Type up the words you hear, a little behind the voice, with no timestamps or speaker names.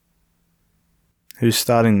Who's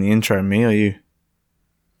starting the intro, me or you?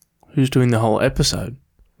 Who's doing the whole episode?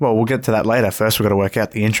 Well, we'll get to that later. First, we've got to work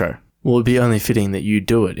out the intro. Well, it'd be only fitting that you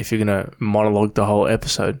do it if you're going to monologue the whole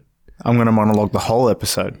episode. I'm going to monologue the whole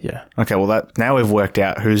episode. Yeah. Okay, well, now we've worked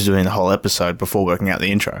out who's doing the whole episode before working out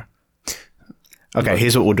the intro. Okay,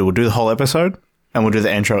 here's what we'll do. We'll do the whole episode, and we'll do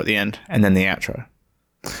the intro at the end, and then the outro.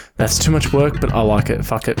 That's too much work, but I like it.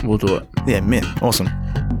 Fuck it. We'll do it. Yeah, mint. Awesome.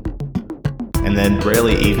 And then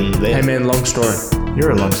rarely even there. Hey, man, long story.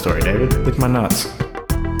 You're a long story, David. Lick my nuts.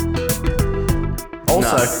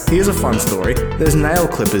 Also, here's a fun story. There's nail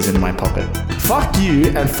clippers in my pocket. Fuck you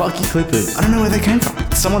and fuck your clippers. I don't know where they came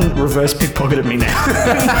from. Someone reverse pickpocketed me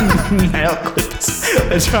now. Nail clippers.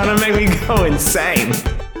 They're trying to make me go insane.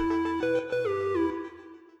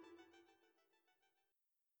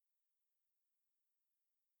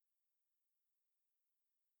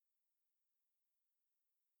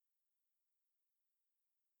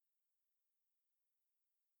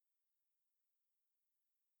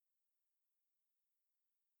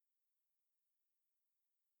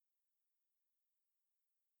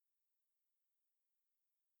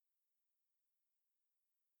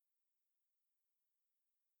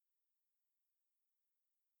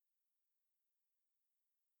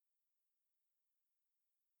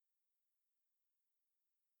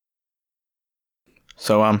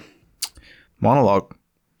 So, monologue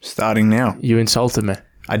starting now. You insulted me.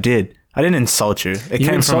 I did. I didn't insult you.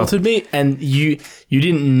 You insulted me and you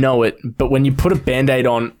didn't know it, but when you put a Band-Aid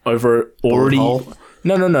on over already... hole?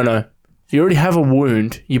 No. You already have a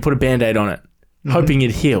wound, you put a Band-Aid on it, hoping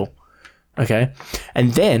it'd heal. Okay?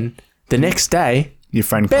 And then, the next day... Your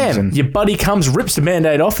friend comes bam! in. Your buddy comes, rips the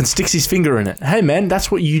Band-Aid off and sticks his finger in it. Hey, man, that's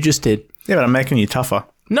what you just did. Yeah, but I'm making you tougher.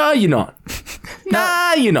 No, you're not.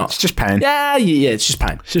 Nah, you're not. It's just pain. Yeah, it's just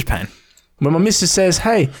pain. It's just pain. When my missus says,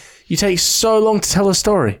 hey, you take so long to tell a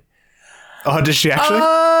story. Oh, does she actually?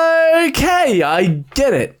 Okay, I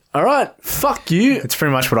get it. All right, fuck you. It's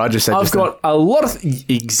pretty much what I just said. I've got a lot of...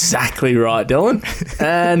 Exactly right, Dylan.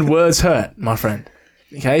 And words hurt, my friend.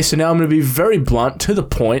 Okay, so now I'm going to be very blunt, to the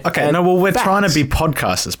point. Okay, no, well, we're trying to be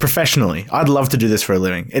podcasters professionally. I'd love to do this for a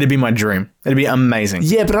living. It'd be my dream. It'd be amazing.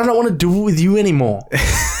 Yeah, but I don't want to do it with you anymore.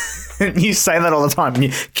 You say that all the time. And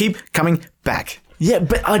you keep coming back. Yeah,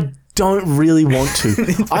 but I don't really want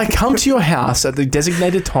to. I come to your house at the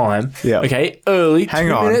designated time. Yeah. Okay, early. Hang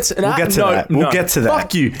 2 on. minutes. And We'll get to that. We'll get to that.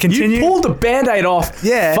 Fuck you. Continue. You pulled the Band-Aid off.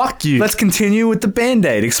 Yeah. Fuck you. Let's continue with the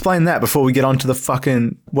Band-Aid. Explain that before we get on to the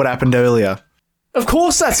fucking what happened earlier. Of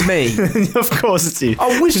course that's me. Of course it's you.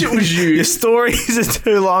 I wish it was you. Your stories are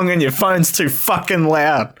too long and your phone's too fucking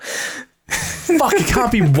loud. Fuck, it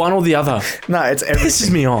can't be one or the other. No, it's everything.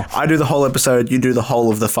 Pisses me off. I do the whole episode, you do the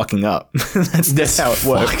whole of the fucking up. That's how it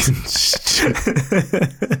works.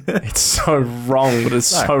 It's so wrong, but it's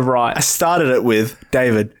so right. I started it with,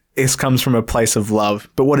 David, this comes from a place of love.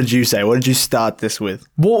 But what did you say? What did you start this with?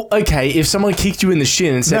 Well, okay, if someone kicked you in the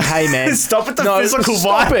shin and said, hey, man. Stop at the physical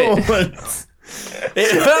violence.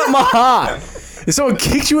 It hurt my heart. If someone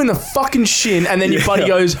kicked you in the fucking shin and then your buddy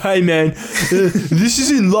goes, hey, man, this is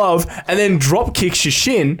in love, and then drop kicks your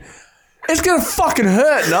shin, it's going to fucking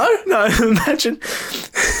hurt, no? No, imagine.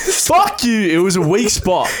 Fuck you. It was a weak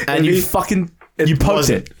spot and you fucking... You poked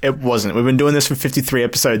it. It wasn't. We've been doing this for 53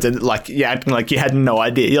 episodes and you're acting like you had no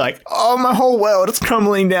idea. You're like, oh, my whole world, it's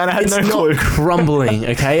crumbling down. I had no clue. It's not crumbling,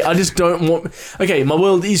 okay? I just don't want... Okay, my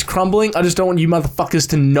world is crumbling. I just don't want you motherfuckers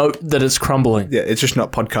to note that it's crumbling. Yeah, it's just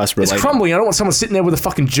not podcast related. It's crumbling. I don't want someone sitting there with a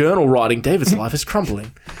fucking journal writing, David's life is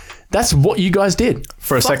crumbling. That's what you guys did.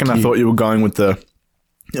 For a second, I thought you were going with the...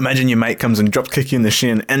 Imagine your mate comes and drop kick you in the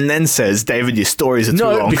shin and then says, David, your stories are too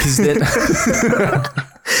long. No, because then...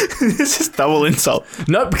 This is double insult.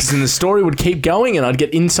 No, because then the story would keep going and I'd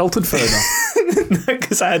get insulted further.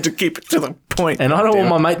 Because I had to keep it to the point. And I don't want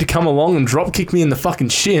my mate to come along and drop kick me in the fucking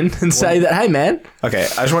shin and say that, hey, man. Okay,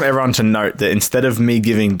 I just want everyone to note that instead of me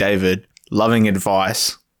giving David loving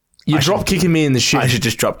advice... You're drop kicking me in the shin. I should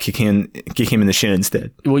just kick him in the shin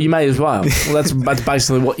instead. Well, you may as well. Well, that's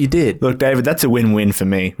basically what you did. Look, David, that's a win-win for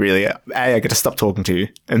me, really. A, I get to stop talking to you,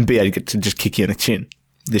 and B, I get to just kick you in the chin.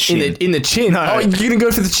 The shin. In the chin? No. Oh, you're going to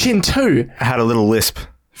go for the chin too? I had a little lisp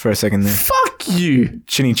for a second there. Fuck you.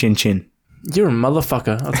 Chinny chin chin. You're a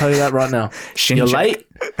motherfucker. I'll tell you that right now. You're check. late.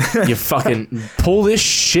 You fucking pull this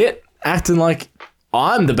shit acting like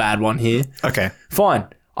I'm the bad one here. Okay. Fine.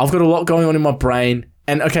 I've got a lot going on in my brain.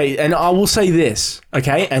 And okay, and I will say this,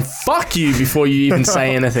 okay? And fuck you before you even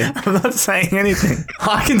say anything. I'm not saying anything.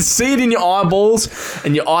 I can see it in your eyeballs,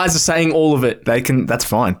 and your eyes are saying all of it. That's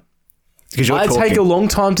fine. Because you're talking. Take a long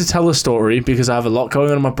time to tell a story because I have a lot going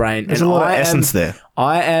on in my brain. There's a lot of essence there.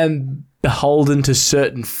 I am beholden to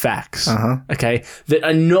certain facts, okay, that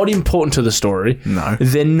are not important to the story. No.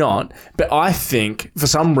 They're not. But I think, for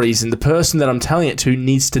some reason, the person that I'm telling it to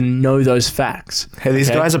needs to know those facts. Hey, these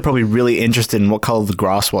guys are probably really interested in what color the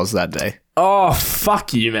grass was that day. Oh,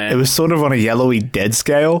 fuck you, man. It was sort of on a yellowy dead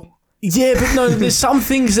scale. Yeah, but no, there's some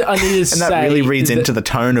things that I need to say. And that really reads into the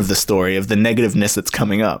tone of the story, of the negativeness that's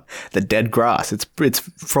coming up. The dead grass. It's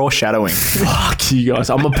foreshadowing. Fuck you guys.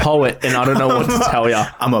 I'm a poet and I don't know what to tell you.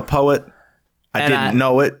 I'm a poet. I didn't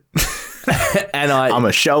know it. And I'm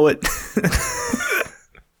a show it.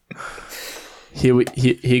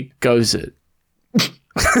 Here goes it.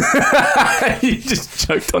 You just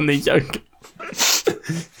choked on the yogurt.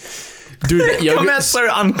 Dude, that Come yogurt, out so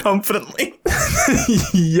unconfidently.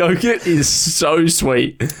 yogurt is so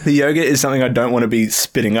sweet. The yogurt is something I don't want to be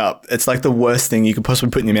spitting up. It's like the worst thing you could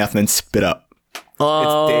possibly put in your mouth and then spit up.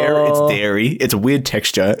 It's dairy. It's a weird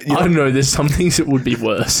texture. I don't know. There's some things that would be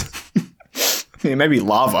worse. Yeah, maybe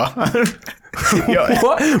lava.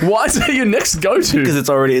 What? Why is that your next go-to? Because it's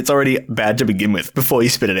already bad to begin with before you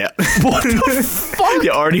spit it out. What the fuck?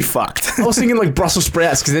 You're already fucked. I was thinking like Brussels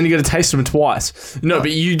sprouts because then you got to taste them twice. No,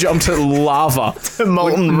 but you jumped to lava.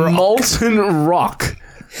 Molten rock. Molten rock.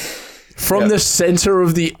 From the center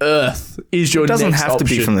of the earth is your next option. It doesn't have to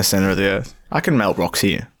be from the center of the earth. I can melt rocks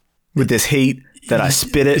here. With this heat that I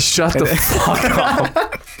spit it. Shut the fuck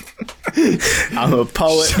up. I'm a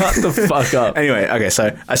poet. Shut the fuck up. Anyway, okay,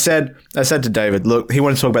 so I said to David, look, he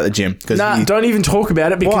wanted to talk about the gym. Nah, don't even talk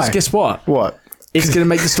about it because Why? guess what? What? It's going to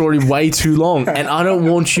make the story way too long, and I don't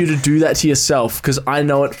want you to do that to yourself because I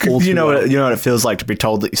know it all too well. You know what it feels like to be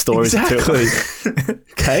told that your stories are Exactly. too.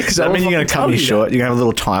 Okay, because I mean, you're going to cut me short. You're going to have a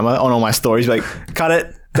little timer on all my stories. Like, cut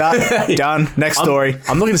it. Done. Next story.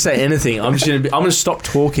 I'm not going to say anything. I'm going to stop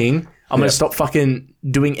talking. I'm going to stop fucking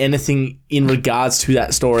doing anything in regards to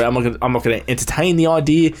that story. I'm not going to entertain the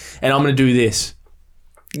idea, and I'm going to do this.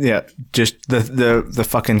 Yeah, just the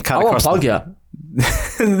fucking cut I'll across. unplug you.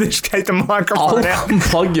 Just take the microphone I'll out.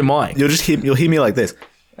 unplug your mic. You'll hear me like this.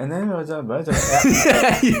 And then out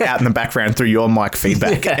in the background through your mic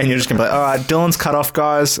feedback. Yeah. And you're just going to be like, all right, Dylan's cut off,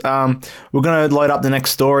 guys. We're going to load up the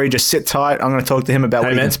next story. Just sit tight. I'm going to talk to him about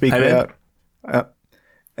what he can speak about.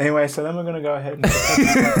 Anyway, so then we're going to go ahead and...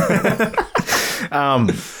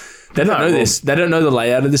 They don't know this. They don't know the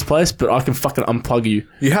layout of this place, but I can fucking unplug you.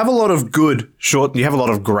 You have a lot of you have a lot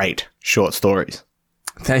of great short stories.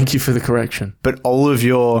 Thank you for the correction. But all of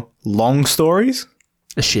your long stories,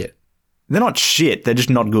 Shit. they're not shit. They're just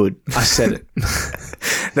not good. I said it.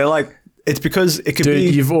 They're like, it's because it could Dude,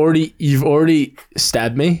 be... you've already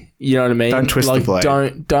stabbed me. You know what I mean? Don't twist the blade.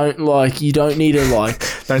 Don't you don't need to like...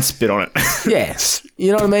 Don't spit on it. Yes.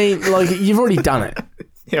 You know what I mean? Like, you've already done it.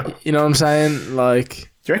 Yeah. You know what I'm saying?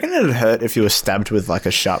 Like... Do you reckon it'd hurt if you were stabbed with like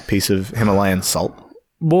a sharp piece of Himalayan salt?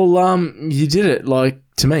 Well, you did it, like,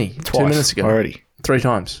 to me. Twice 2 minutes ago. already. 3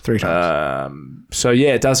 times. 3 times. So,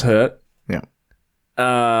 yeah, it does hurt. Yeah.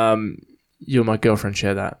 You and my girlfriend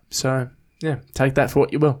share that. So, yeah, take that for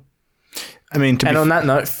what you will. I mean, And on that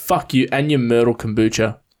note, fuck you and your Myrtle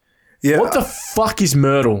kombucha. yeah, What the fuck is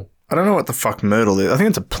Myrtle? I don't know what the fuck myrtle is. I think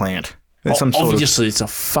it's a plant. It's Obviously, it's a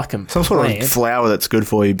fucking some sort plant. of flower that's good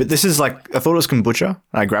for you. But this is like, I thought it was kombucha.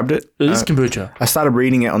 I grabbed it. It is kombucha. I started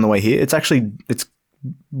reading it on the way here. It's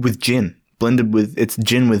with gin. Blended with, it's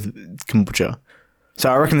gin with kombucha.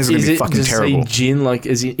 So I reckon this is going to be fucking does terrible. it say gin, like,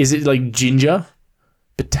 is it like ginger?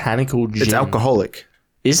 Botanical gin. It's alcoholic.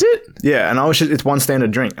 Is it? Yeah, and it's one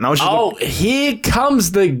standard drink. And I was just here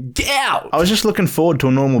comes the gout. I was just looking forward to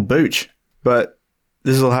a normal booch. But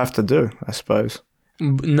this will have to do, I suppose.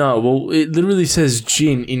 No, well, it literally says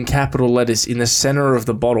gin in capital letters in the center of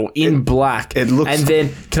the bottle in black. It looks... And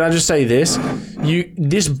then, can I just say this?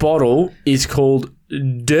 This bottle is called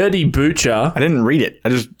Dirty Butcher. I didn't read it. I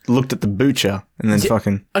just looked at the butcher and then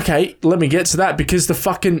fucking... Okay, let me get to that because the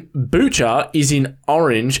fucking butcher is in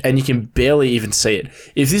orange and you can barely even see it.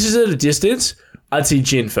 If this is at a distance, I'd see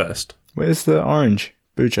gin first. Where's the orange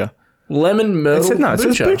butcher? Lemon Myrtle It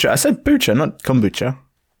says butcher. I said butcher, not kombucha.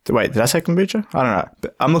 Wait, did I say kombucha? I don't know.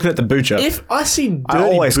 But I'm looking at the butcher. If I see Dirty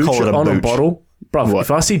always call Butcher it a on a booch. bottle, bruv, What?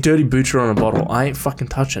 if I see Dirty Butcher on a bottle, I ain't fucking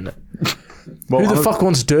touching it. Well, Who the fuck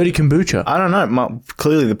wants dirty kombucha? I don't know.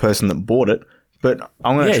 Clearly the person that bought it, but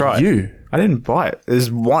I'm going to try it. you. I didn't buy it.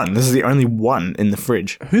 There's one. This is the only one in the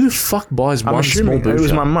fridge. Who the fuck buys I'm one small assuming butcher? it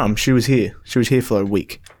was my mum. She was here. She was here for a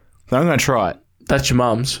week. So I'm going to try it. That's your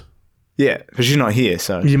mum's. Yeah, because she's not here,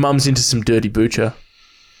 so... Your mum's into some dirty butcher.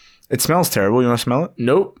 It smells terrible. You want to smell it?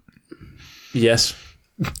 Nope. Yes.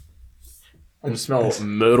 I can smell what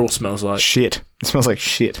Myrtle smells like. Shit. It smells like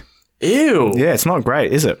shit. Ew. Yeah, it's not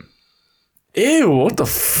great, is it? Ew, what the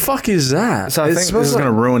fuck is that? So I think this is going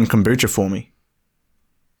to ruin kombucha for me.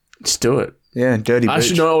 Just do it. Yeah, dirty bitch.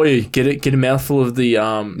 Actually, no, get a mouthful of the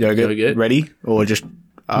yogurt. Ready? Or just...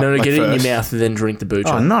 No, like get it in first? your mouth and then drink the kombucha.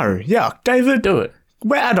 Oh, no. Yuck. David. Do it.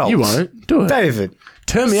 We're adults. You won't. Do it. David.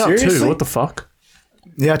 Turn me up Seriously? too. What the fuck?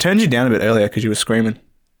 Yeah, I turned you down a bit earlier because you were screaming.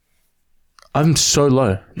 I'm so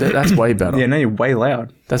low. That's way better. Yeah, no, you're way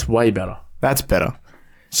loud. That's way better. That's better.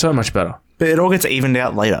 So much better. But it all gets evened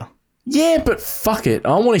out later. Yeah, but fuck it.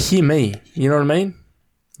 I want to hear me. You know what I mean?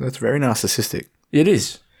 That's very narcissistic. It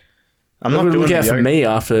is. I'm not doing look out the for yogurt. me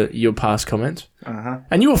after your past comments. Uh-huh.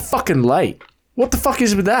 And you were fucking late. What the fuck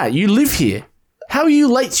is with that? You live here. How are you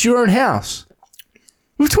late to your own house?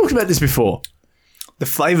 We've talked about this before. The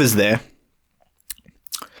flavour's there.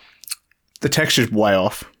 The texture's way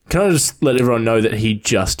off. Can I just let everyone know that he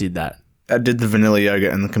just did that? I did the vanilla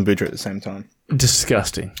yogurt and the kombucha at the same time.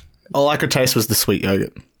 Disgusting. All I could taste was the sweet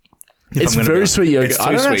yogurt. It's very sweet yogurt. It's too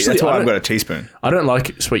I don't sweet. actually- That's why I I've don't- got a teaspoon. I don't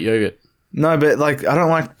like sweet yogurt. No, but like I don't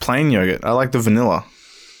like plain yogurt. I like the vanilla.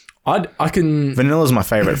 I can. Vanilla's my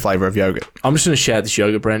favourite flavour of yogurt. I'm just gonna shout this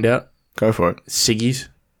yogurt brand out. Go for it. Siggy's.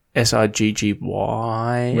 Sigggy.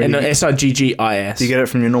 Where No, do you- Siggis. Do you get it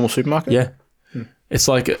from your normal supermarket? Yeah. It's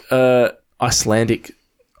like Icelandic.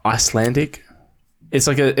 It's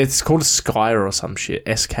like it's called a Skyr or some shit.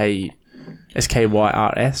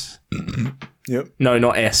 SKYRS. Yep. No,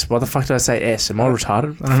 not S. Why the fuck did I say S? Am I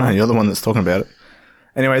retarded? I don't know. You're the one that's talking about it.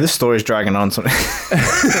 Anyway, this story's dragging on. So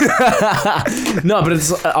No,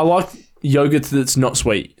 but I like yogurt that's not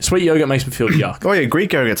sweet. Sweet yogurt makes me feel yuck. oh yeah,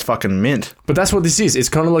 Greek yogurt's fucking mint. But that's what this is. It's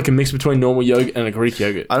kind of like a mix between normal yogurt and a Greek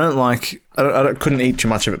yogurt. I don't like. I couldn't eat too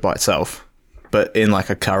much of it by itself. But in like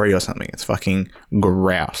a curry or something, it's fucking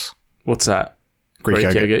grouse. What's that? Greek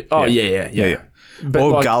yogurt. Oh, yeah. But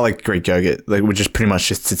or like, garlic Greek yogurt, like which is pretty much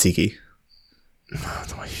just tzatziki.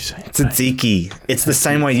 the way you say it, mate. Tzatziki. It's the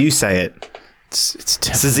same way you say it. It's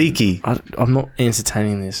terrible. Tzatziki. I'm not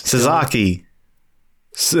entertaining this. Sazaki.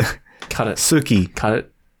 Cut it. Suki. Cut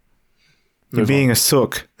it. You're being a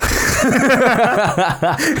sook.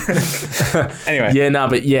 Anyway. Yeah, no,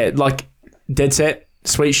 but yeah, like dead set,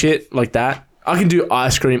 sweet shit like that. I can do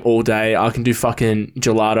ice cream all day. I can do fucking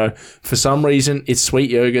gelato. For some reason, it's sweet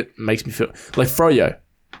yogurt makes me feel like froyo.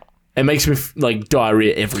 It makes me like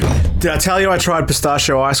diarrhea everywhere. Did I tell you I tried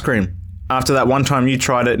pistachio ice cream? After that one time you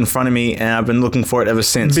tried it in front of me, and I've been looking for it ever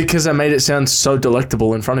since. Because I made it sound so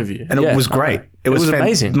delectable in front of you. And it was great. It was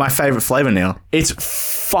amazing. My favourite flavour now. It's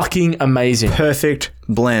fucking amazing. Perfect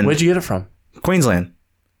blend. Where'd you get it from? Queensland.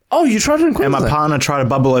 Oh, you tried it in And Queensland? my partner tried a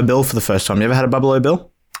Bubble O Bill for the first time. You ever had a Bubble O Bill?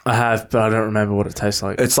 I have, but I don't remember what it tastes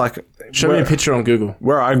like. It's like... Show me a picture on Google.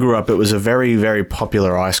 Where I grew up, it was a very, very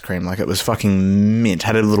popular ice cream. Like, it was fucking mint.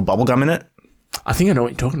 Had a little bubble gum in it. I think I know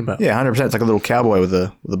what you're talking about. Yeah, 100%. It's like a little cowboy with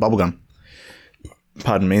a bubble gum.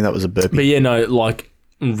 Pardon me, that was a burpee. But yeah, no, like,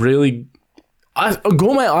 really...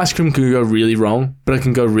 gourmet ice cream can go really wrong, but it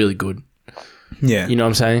can go really good. Yeah. You know what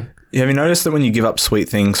I'm saying? Have you noticed that when you give up sweet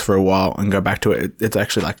things for a while and go back to it, it's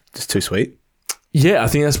actually like just too sweet? Yeah, I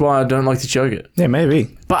think that's why I don't like the yogurt. Yeah,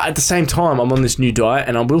 maybe. But at the same time, I'm on this new diet,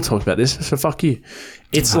 and I will talk about this, so fuck you.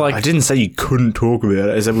 It's like... I didn't say you couldn't talk about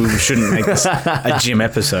it. I said we shouldn't make this a gym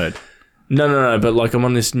episode. No, but like I'm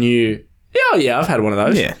on this new... Yeah, I've had one of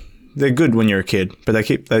those. Yeah. They're good when you're a kid, but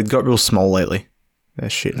they got real small lately. They're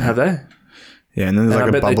shit now. Have they? Yeah, and then there's And like I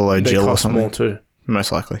a bet Bubble O they Jill or cost something. more too.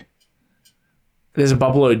 Most likely. There's a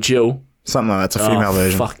Bubble O Jill. Something like that's a female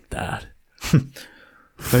version. Fuck that.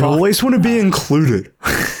 They always want to be included.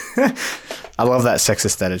 I love that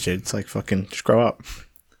sexist attitude. It's like fucking just grow up.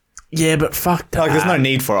 Yeah, but fuck that. Like there's no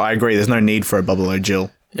need for it. I agree. There's no need for a Bubble O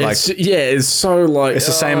Jill. Like It's so like... it's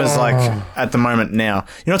the same as like at the moment now.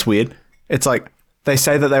 You know what's weird? It's like they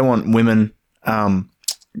say that they want women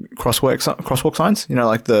crosswalk signs. You know,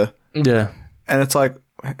 like the Yeah. and it's like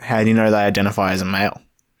how do you know they identify as a male?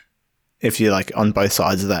 If you're like on both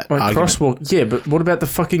sides of that Like argument. crosswalk... Yeah, but what about the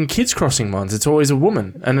fucking kids crossing ones? It's always a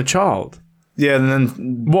woman and a child. Yeah, and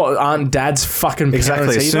then What, aren't dads fucking Exactly,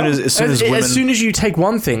 parents as soon either? as women- As soon as you take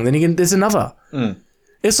one thing, then there's another.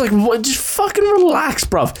 It's like, what? Just fucking relax,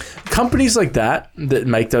 bruv. Companies like that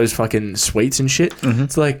make those fucking sweets and shit,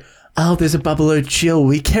 it's like, oh, there's a Bubble O Jill.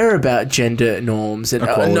 We care about gender norms. And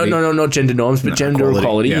Equality. no, not gender norms, but gender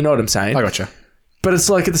equality. yeah. You know what I'm saying? I gotcha. But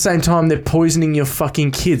it's like at the same time, they're poisoning your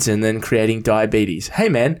fucking kids and then creating diabetes. Hey,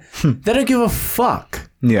 man, they don't give a fuck.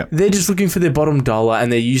 Yeah, They're just looking for their bottom dollar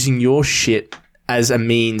and they're using your shit as a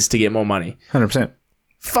means to get more money. 100%.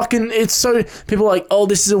 Fucking, it's so... People are like, oh,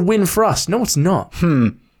 this is a win for us. No, it's not.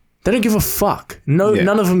 They don't give a fuck. No, Yeah.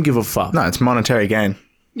 None of them give a fuck. No, it's monetary gain.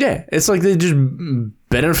 Yeah, it's like they're just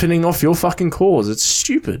benefiting off your fucking cause. It's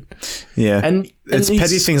stupid. Yeah. And it's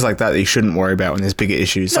petty things like that you shouldn't worry about when there's bigger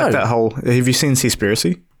issues. No. Like that whole... Have you seen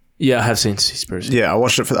Seaspiracy? Yeah, I have seen Seaspiracy. Yeah, I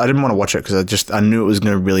watched it. I didn't want to watch it because I knew it was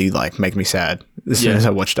going to really like make me sad as soon as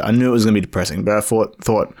I watched it. I knew it was going to be depressing, but I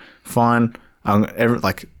thought fine.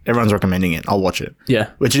 Everyone's recommending it. I'll watch it.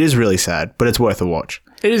 Yeah. Which it is really sad, but it's worth a watch.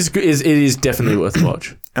 It is good. It is definitely worth a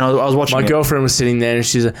watch. And I was watching My it. girlfriend was sitting there and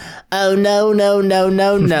she's like, oh,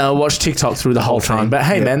 no. Watch TikTok through the whole time. But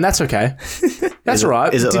hey, man, that's okay. That's all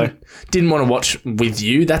right. Is it though? Didn't want to watch with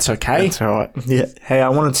you. That's okay. That's all right. Yeah. Hey, I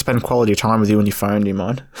wanted to spend quality time with you on your phone. Do you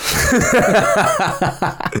mind?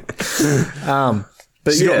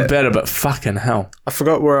 But It's gotten better, but fucking hell. I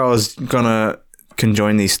forgot where I was gonna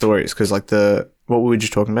conjoin these stories because like what were we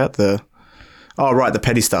just talking about? The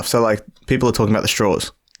petty stuff. So like people are talking about the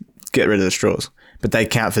straws. Get rid of the straws, but they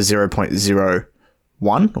count for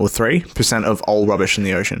 0.01 or 3% of all rubbish in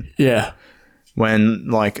the ocean. Yeah. When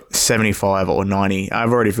like 75 or 90,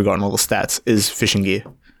 I've already forgotten all the stats, is fishing gear.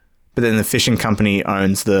 But then the fishing company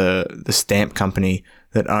owns the stamp company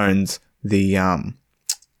that owns the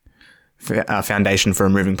foundation for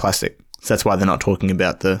removing plastic. So that's why they're not talking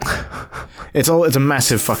about the... It's a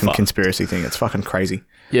massive fucking conspiracy thing. It's fucking crazy.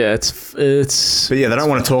 Yeah, it's... But yeah, they don't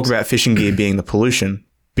want to talk about fishing gear being the pollution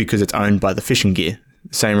because it's owned by the fishing gear.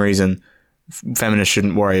 Same reason feminists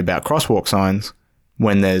shouldn't worry about crosswalk signs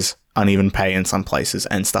when there's uneven pay in some places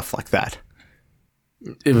and stuff like that.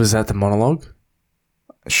 Was that the monologue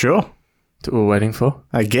Sure. that we're waiting for?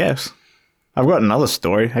 I guess. I've got another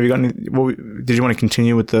story. Have you got any... did you want to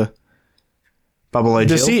continue with the Bubble O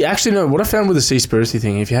Jill? Actually, no. What I found with the Seaspiracy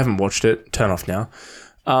thing, if you haven't watched it, turn off now.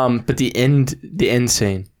 But the end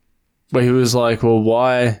scene where he was like, well,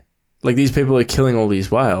 why... Like, these people are killing all these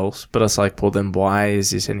whales, but it's like, well, then why is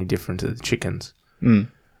this any different to the chickens?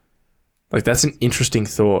 Like, that's an interesting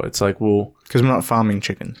thought. It's like, well... Because we're not farming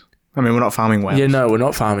chickens. I mean, we're not farming whales. Yeah, no, we're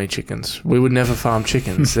not farming chickens. We would never farm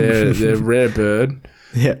chickens. They're a rare bird.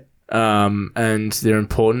 Yeah. And they're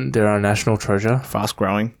important. They're our national treasure. Fast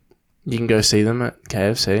growing. You can go see them at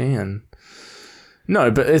KFC and... No,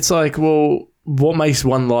 but it's like, well, what makes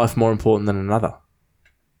one life more important than another?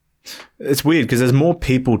 It's weird because there's more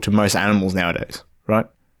people to most animals nowadays, right?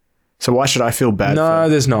 So why should I feel bad No,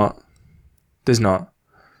 there's not. There's not.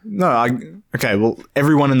 Okay, well,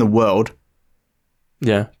 everyone in the world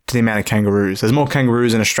Yeah. to the amount of kangaroos. There's more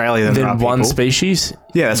kangaroos in Australia than there are Then one people. species?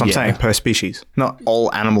 Yeah, that's what I'm Yeah. saying, per species. Not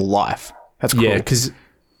all animal life. That's cool. Yeah, because...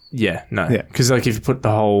 Yeah, no. Yeah. Because, like, if you put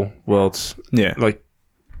the whole world's, Yeah. like,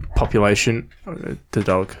 population, the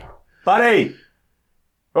dog... Buddy!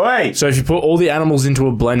 Wait! So if you put all the animals into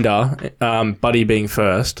a blender, Buddy being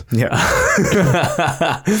first, Yeah.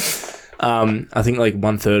 I think like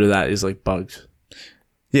 1/3 of that is like bugs.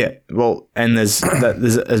 Yeah, well, and there's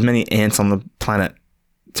as many ants on the planet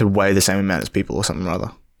to weigh the same amount as people or something or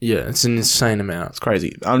other. Yeah, it's an insane amount. It's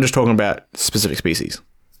crazy. I'm just talking about specific species.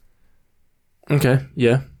 Okay,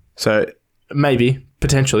 yeah. So... Maybe.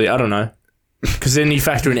 Potentially. I don't know. Because then you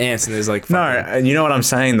factor in ants and there's like... No, and you know what I'm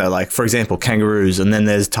saying though? Like, for example, kangaroos, and then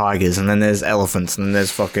there's tigers, and then there's elephants, and then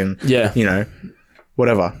there's fucking... Yeah. You know,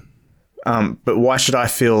 whatever. But why should I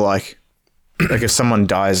feel like if someone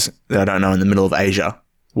dies that I don't know in the middle of Asia,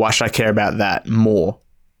 why should I care about that more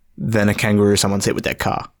than a kangaroo someone's hit with their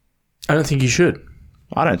car? I don't think you should.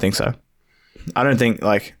 I don't think so. I don't think,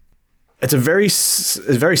 like... It's a very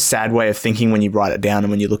sad way of thinking when you write it down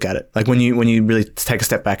and when you look at it. Like when you really take a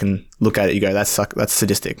step back and look at it, you go, that's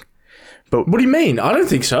sadistic. But What do you mean? I don't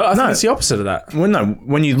think so. I think it's the opposite of that. well, no,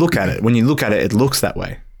 when you look at it, it looks that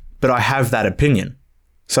way. But I have that opinion.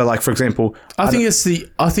 So, like for example, I think it's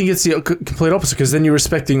the complete opposite because then you're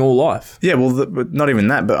respecting all life. yeah, well, but not even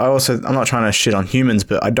that. But I'm not trying to shit on humans,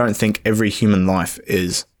 but I don't think every human life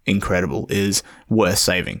is incredible, is worth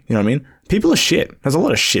saving. You know what I mean? People are shit. There's a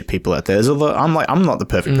lot of shit people out there. I'm not the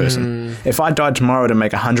perfect person. If I died tomorrow to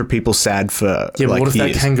make 100 people sad for Yeah, but like what if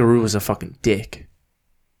years, that kangaroo was a fucking dick?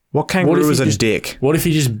 what kangaroo is a dick? What if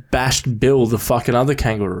he just bashed Bill, the fucking other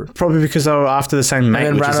kangaroo, Probably because they were after the same mate, and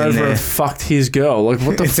then which ran is in over their, and fucked his girl? Like,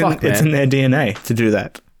 what the fuck, man? it's in their DNA to do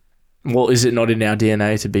that. Well, is it not in our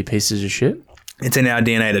DNA to be pieces of shit? It's in our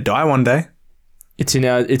DNA to die one day. It's in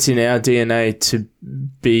our DNA to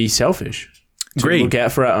be selfish. To Greed. look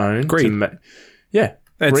out for our own. Greed. Yeah.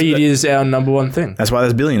 That's- Greed is our number one thing. That's why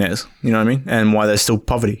there's billionaires. You know what I mean? And why there's still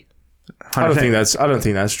poverty. I don't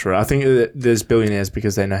think that's true. I think that there's billionaires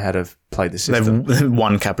because they know how to play the system. They've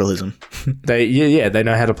won capitalism. They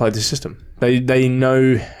know how to play the system. They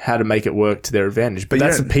know how to make it work to their advantage. But you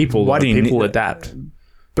that's the don't- people. why do you People need- adapt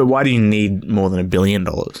But why do you need more than $1 billion?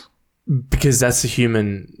 because that's the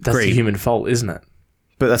human. That's Greed. the human fault, isn't it?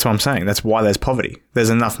 But that's what I'm saying. That's why there's poverty. There's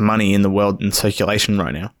enough money in the world in circulation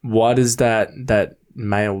right now. Why does that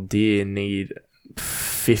male deer need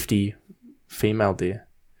 50 female deer?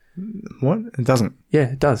 What? It doesn't.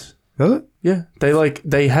 Yeah, it does. Does it? Yeah,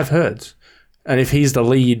 they have herds, and if he's the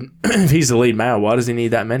lead, male, why does he need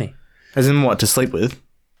that many? As in what? To sleep with?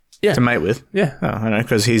 Yeah. To mate with? Yeah, Oh, I know,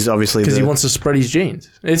 because he's obviously because he wants to spread his genes.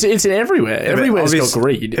 It's everywhere. Everywhere's got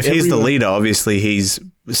greed. If he's the leader, obviously he's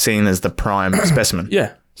seen as the prime specimen.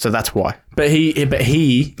 Yeah, So that's why. but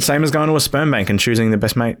he Same as going to a sperm bank and choosing the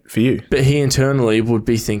best mate for you. But he internally would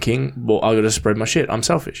be thinking, well, I got to spread my shit. I'm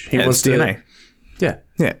selfish. He wants It's DNA. to. Yeah.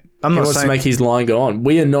 Yeah. I'm He not wants saying... to make his line go on.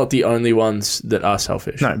 We are not the only ones that are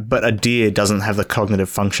selfish. No, but a deer doesn't have the cognitive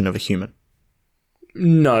function of a human.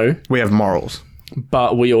 No, We have morals.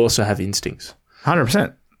 but we also have instincts.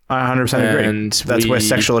 100%. I 100% agree. And That's where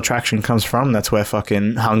sexual attraction comes from. That's where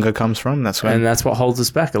fucking hunger comes from. That's where... And that's what holds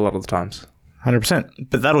us back a lot of the times. 100%.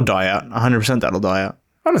 But that'll die out. 100% that'll die out.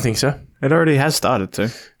 I don't think so. It already has started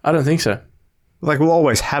to. I don't think so. Like, we'll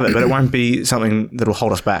always have it, but it won't be something that'll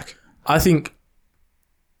hold us back. I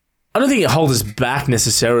don't think it holds us back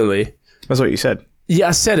necessarily. That's what you said. Yeah,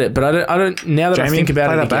 I said it, but I don't. Now that I Jamie, think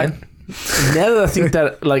about it play that again, now that I think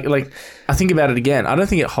that like I think about it again, I don't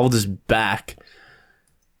think it holds us back.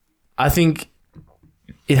 I think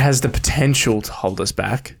it has the potential to hold us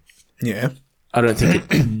back. Yeah. I don't think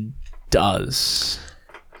it does,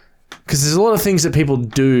 because there's a lot of things that people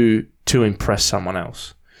do to impress someone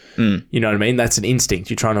else. You know what I mean? That's an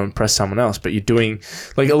instinct. You're trying to impress someone else, but you're doing,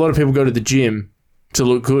 like, a lot of people go to the gym to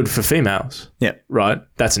look good for females. Yeah. Right?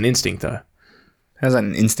 That's an instinct, though. How's that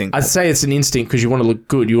an instinct? I'd say it's an instinct because you want to look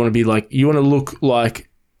good. You want to be like, you want to look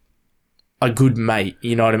like a good mate.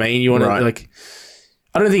 You know what I mean? You want Right. to, like,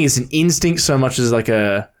 I don't think it's an instinct so much as like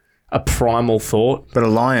a primal thought. But a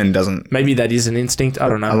lion doesn't... Maybe that is an instinct. I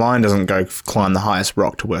don't A know. lion doesn't go climb the highest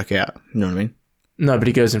rock to work out. You know what I mean? No, but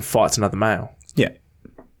he goes and fights another male Yeah.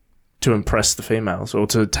 to impress the females or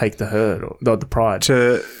to take the herd or the pride.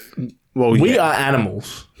 Well, We yeah. are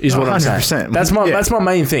animals, is what I'm saying. 100%. That's my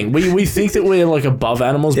main thing. We think that we're like above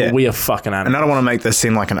animals, Yeah. but we are fucking animals. And I don't want to make this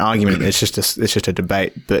seem like an argument. It's just a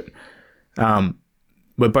debate. But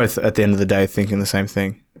we're both, at the end of the day, thinking the same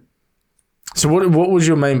thing. So what was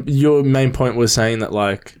your main point was saying that,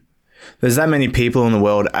 like, There's that many people in the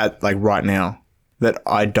world at, like, right now that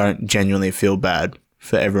I don't genuinely feel bad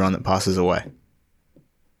for everyone that passes away.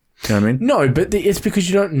 You know what I mean? no, but it's because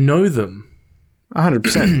you don't know them.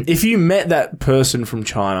 100%. If you met that person from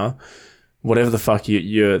China, whatever the fuck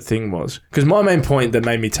your thing was, because my main point that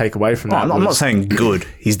made me take away from that I'm not saying good.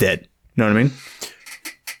 He's dead. You know what I mean?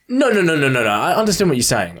 No. I understand what you're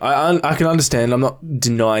saying. I can understand. I'm not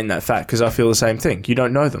denying that fact because I feel the same thing. You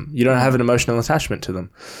don't know them. You don't have an emotional attachment to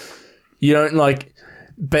them. You don't, like...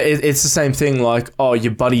 But it's the same thing, like, oh,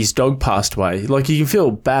 your buddy's dog passed away. Like, you can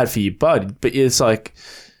feel bad for your bud, but it's like,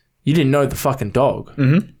 you didn't know the fucking dog.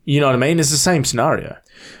 Mm-hmm. You know what I mean? It's the same scenario.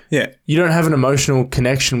 Yeah. You don't have an emotional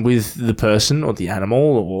connection with the person or the animal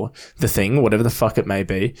or the thing, or whatever the fuck it may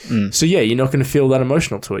be. So, yeah, you're not going to feel that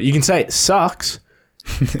emotional to it. You can say it sucks,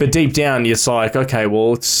 but deep down, it's like, okay,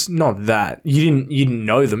 well, it's not that. You didn't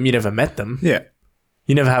know them. You never met them. Yeah.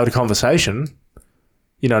 You never had a conversation.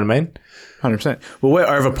 You know what I mean? 100%. Well, we're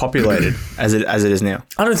overpopulated as it is now.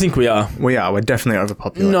 I don't think we are. We are. We're definitely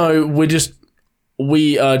overpopulated. No,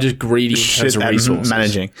 we are just greedy in terms Shit of at resources.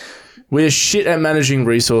 managing. We're shit at managing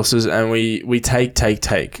resources, and we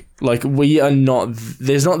take. Like, we are not.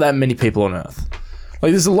 There's not that many people on Earth.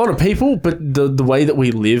 Like, there's a lot of people, but the way that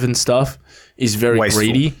we live and stuff is very Wasteful.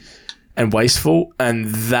 greedy and wasteful, and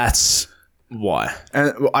that's why.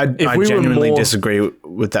 And I we were genuinely more- disagree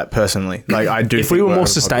with that personally. Like, I do. If think we were we're more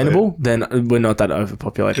overpopulated. sustainable, then we're not that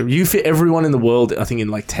overpopulated. You fit everyone in the world, I think, in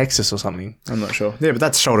like Texas or something. I'm not sure. Yeah, but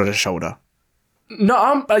that's shoulder to shoulder.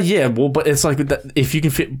 No, yeah, well, but it's like that, if you can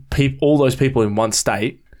fit all those people in one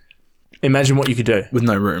state, imagine what you could do. With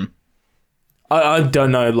no room. I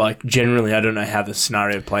don't know, like, generally, I don't know how the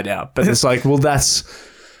scenario played out, but it's like, well, that's,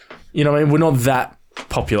 you know what I mean? We're not that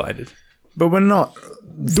populated. But we're not.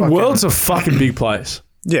 The world's a fucking big place.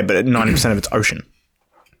 Yeah, but 90% of it's ocean.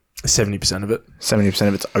 70% of it. 70%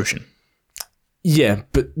 of it's ocean. Yeah,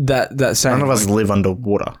 but that saying, None of us live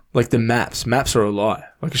underwater. like the maps are a lie.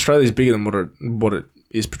 Like, Australia's bigger than what it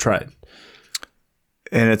is portrayed.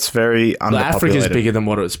 And it's very underpopulated. Africa's bigger than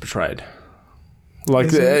what it's portrayed.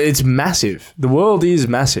 Like, it's massive. The world is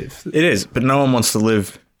massive. It is, but no one wants to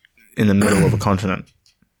live in the middle of a continent.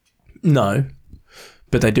 No,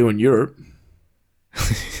 but they do in Europe.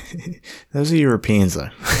 Those are Europeans, though.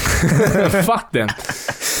 Fuck them.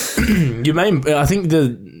 I think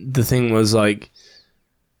the thing was, like,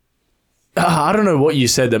 I don't know what you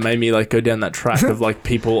said that made me like go down that track of like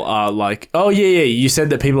people are like, oh yeah, you said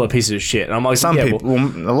that people are pieces of shit. And I'm like, Some yeah, people, well,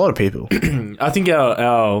 a lot of people. I think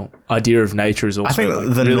our idea of nature is also I think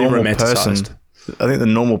like, the really normal person. romanticized. I think the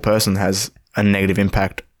normal person has a negative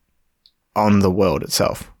impact on the world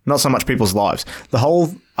itself. Not so much people's lives. The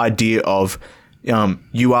whole idea of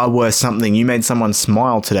you are worth something. You made someone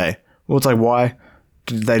smile today. Well, it's like, why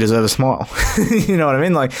did they deserve a smile? You know what I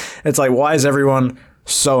mean? Like, it's like, why is everyone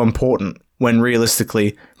so important when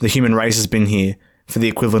realistically the human race has been here for the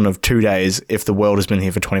equivalent of 2 days if the world has been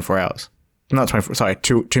here for 24 hours? Not 24, sorry,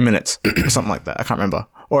 2 minutes or something like that. I can't remember.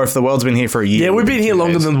 Or if the world's been here for a year. Yeah, we've been here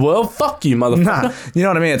longer than the world. Fuck you, motherfucker. Nah, you know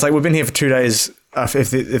what I mean? It's like we've been here for 2 days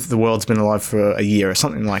if the world's been alive for a year or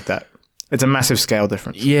something like that. It's a massive scale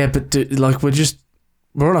difference. Yeah, but dude, like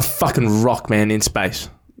we're on a fucking rock, man, in space.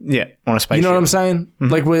 Yeah, on a spaceship. You know what I'm saying? Mm-hmm.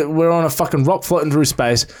 Like we're on a fucking rock floating through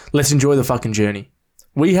space. Let's enjoy the fucking journey.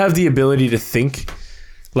 We have the ability to think.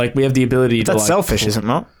 Like we have the ability to. That's like, selfish, isn't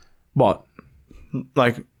it? What?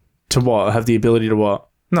 Like, To what? Have the ability to what?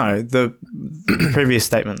 no, the previous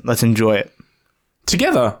statement. Let's enjoy it.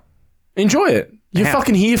 Together. Enjoy it. You're How?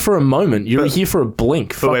 fucking here for a moment. You're here for a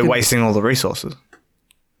blink. But we're Fucking- wasting all the resources.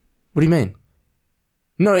 What do you mean?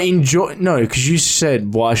 No, enjoy. No, because you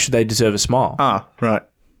said, why should they deserve a smile? Ah, right.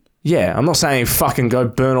 Yeah, I'm not saying fucking go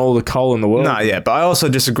burn all the coal in the world. No, yeah, but I also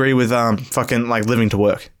disagree with fucking like living to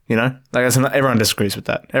work. You know, like everyone disagrees with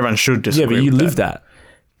that. Everyone should disagree. Yeah, but you with live that.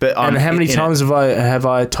 But And how many times have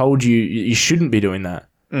I told you you shouldn't be doing that?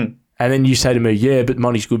 Mm. And then you say to me, yeah, but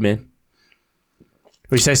money's good, man.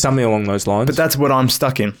 Or you say something along those lines. But that's what I'm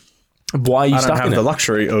stuck in. Why are you I don't stuck have in the it?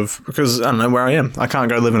 luxury of because I don't know where I am. I can't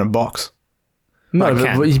go live in a box. No, I but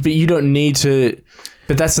can. you don't need to.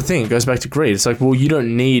 But that's the thing. It goes back to greed. It's like, well, you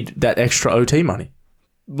don't need that extra OT money.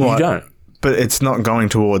 Well, You don't. But it's not going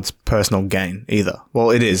towards personal gain either. Well,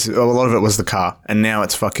 it is. A lot of it was the car, and now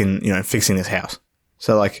it's fucking fixing this house.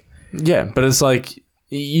 So like, Yeah, but it's like,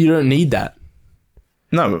 you don't need that.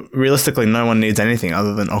 no, realistically, no one needs anything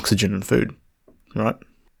other than oxygen and food, right?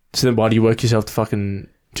 So then why do you work yourself to fucking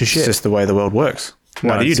to shit? It's just the way the world works.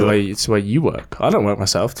 Why do you do it? It's the way you work. I don't work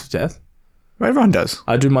myself to death. Well, everyone does.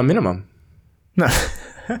 I do my minimum. No,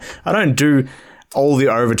 I don't do all the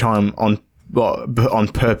overtime on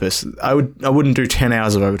purpose. I wouldn't do 10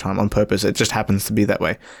 hours of overtime on purpose. It just happens to be that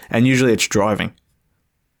way, and usually it's driving.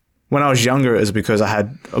 When I was younger, it was because I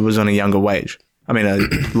was on a younger wage. I mean, a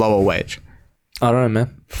lower wage. I don't know,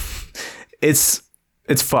 man. It's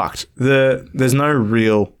fucked. There's no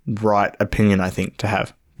real right opinion, I think, to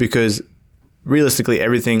have, because realistically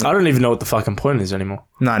everything. I don't even know what the fucking point is anymore.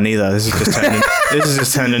 No, neither. This is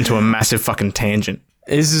just turned into a massive fucking tangent.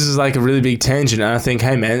 This is like a really big tangent, and I think,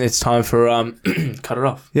 hey man, it's time for cut it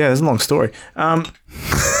off. Yeah, it's a long story.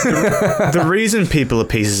 The reason people are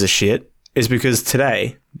pieces of shit is because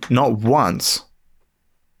today, not once,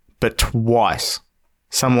 but twice,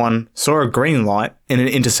 someone saw a green light in an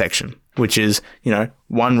intersection, which is,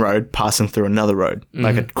 one road passing through another road,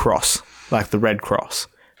 like a cross, like the red cross,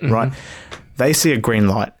 right? They see a green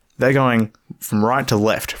light. They're going from right to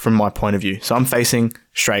left from my point of view. So I'm facing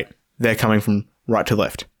straight. They're coming from right to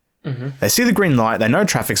left. They see the green light. They know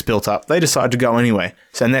traffic's built up. They decide to go anyway.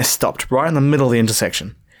 So then they're stopped right in the middle of the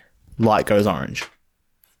intersection. Light goes orange.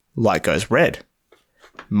 Light goes red.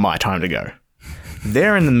 My time to go.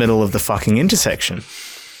 They're in the middle of the fucking intersection.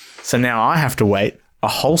 So now I have to wait a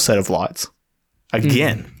whole set of lights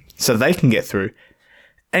again so they can get through.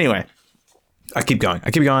 Anyway, I keep going.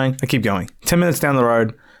 10 minutes down the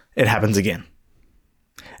road, it happens again.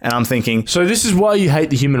 And I'm thinking, So this is why you hate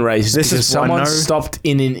the human race. This Because is why someone no- stopped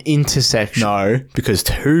in an intersection. no, because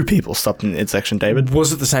 2 people stopped in the intersection, David.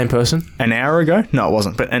 Was it the same person? An hour ago? No, it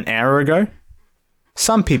wasn't. But an hour ago,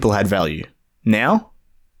 some people had value. Now,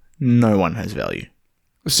 no one has value.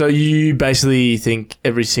 So you basically think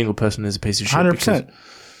every single person is a piece of shit. 100%. because-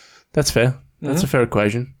 That's fair. That's a fair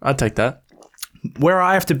equation. I'd take that. Where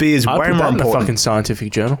I have to be is I'd way put more that in a important. fucking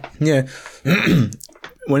scientific journal. Yeah.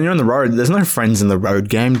 When you're on the road, there's no friends in the road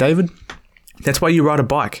game, David. That's why you ride a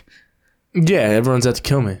bike. Yeah, everyone's out to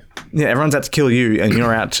kill me. Yeah, everyone's out to kill you, and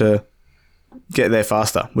you're out to get there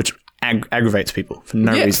faster, which aggravates people for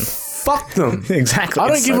no Yeah, reason. fuck them. Exactly. I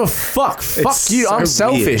don't It's give so- a fuck. Fuck it's you. so I'm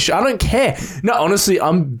selfish. I don't care. No, honestly,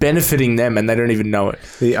 I'm benefiting them and they don't even know it.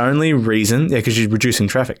 The only reason, because you're reducing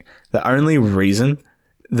traffic, the only reason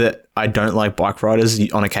that I don't like bike riders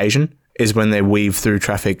on occasion is when they weave through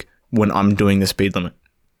traffic when I'm doing the speed limit.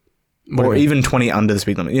 What do Or you mean? even 20 under the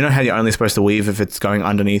speed limit. You know how you're only supposed to weave if it's going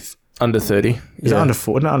underneath? Under 30. Is it under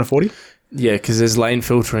 40? No, under 40? Yeah, because there's lane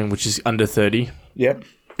filtering, which is under 30, Yep.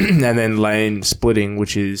 and then lane splitting,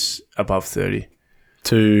 which is above 30.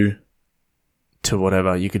 To to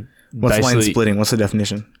whatever. You could What's lane basically splitting? What's the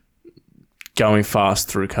definition? going fast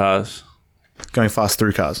through cars. Going fast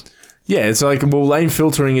through cars. Yeah, it's like, well, lane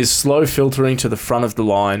filtering is slow filtering to the front of the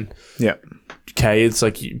line. Yeah. Okay, it's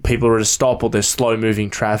like people are at a stop or there's slow moving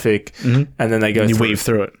traffic, and then they go You through. weave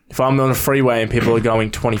through it. If I'm on a freeway and people are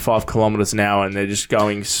going 25 kilometers an hour and they're just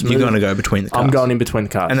going smooth, You're going to go between the cars. I'm going in between the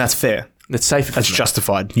cars. And that's fair. It's safer. That's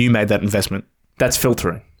justified. You made that investment. That's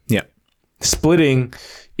filtering. Yeah. Splitting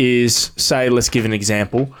is, say, let's give an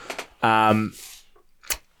example,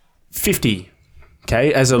 50,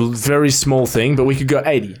 okay, as a very small thing, but we could go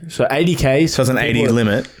 80. So 80K. So it's an 80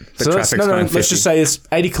 limit. The So traffic's going 50. let's just say it's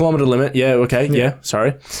 80 kilometer limit. Yeah, okay, yeah,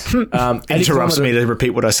 sorry. 80 Interrupts kilometer- me to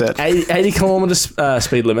repeat what I said. 80 kilometers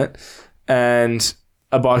speed limit, and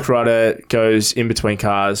a bike rider goes in between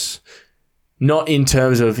cars, not in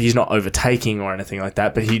terms of he's not overtaking or anything like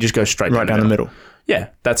that, but he just goes straight Right down the middle. Yeah,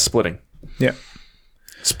 that's splitting. Yeah.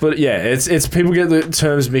 Split, yeah, it's people get the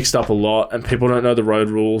terms mixed up a lot, and people don't know the road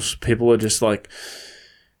rules. People are just like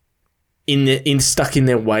stuck in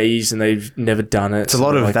their ways, and they've never done it. It's a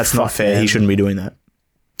lot of, like, that's not fuck fair. them. He shouldn't be doing that.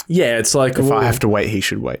 Yeah, it's like, If well, I have to wait, he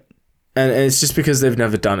should wait. and it's just because they've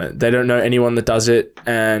never done it. They don't know anyone that does it,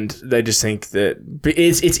 and they just think that but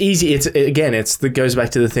it's easy. It's that goes back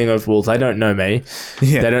to the thing of, well, they don't know me.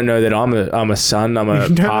 Yeah. They don't know that I'm a son. I'm a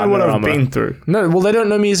You don't partner. know what I've I'm been through. No, well, they don't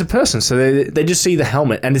know me as a person, so they just see the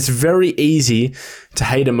helmet, and it's very easy to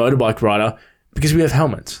hate a motorbike rider because we have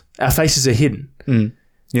helmets. Our faces are hidden,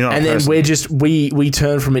 You're not and a then person. we're just we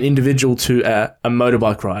turn from an individual to a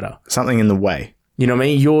motorbike rider. Something in the way. You know what I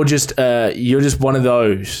mean? You're just one of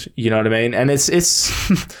those. You know what I mean? And it's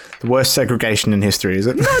The worst segregation in history, is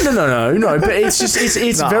it? no. But it's just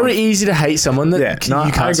it's No. very easy to hate someone that Yeah. No, you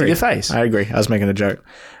I can't see agree. their face. I agree. I was making a joke.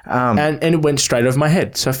 And it went straight over my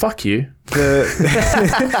head. So fuck you.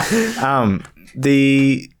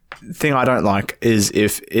 The thing I don't like is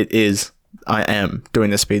if I am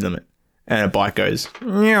doing the speed limit and a bike goes,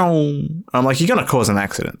 meow. I'm like, you're going to cause an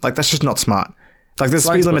accident. Like, that's just not smart. Like, the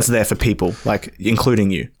speed limit's there for people, like,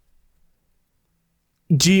 including you.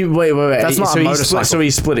 Do you wait? That's not so a he's motorcycle. so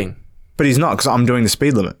he's splitting. But he's not, because I'm doing the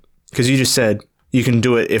speed limit. Because you just said you can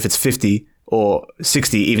do it if it's 50 or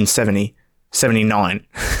 60, even 70, 79,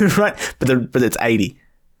 right? But it's 80.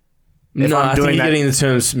 No, I'm I think doing you're that- getting the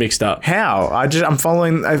terms mixed up. How?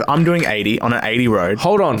 I'm doing 80 on an 80 road.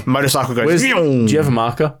 Hold on. Motorcycle goes, Do you have a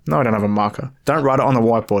marker? No, I don't have a marker. Don't write it on the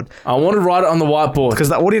whiteboard. I want to write it on the whiteboard. Because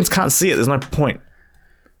the audience can't see it. There's no point.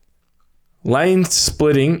 Lane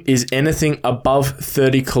splitting is anything above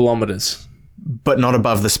 30 kilometers. But not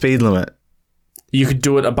above the speed limit. You could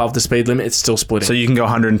do it above the speed limit. It's still splitting. So you can go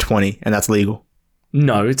 120 and that's legal.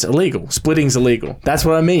 No, it's illegal. Splitting's illegal. That's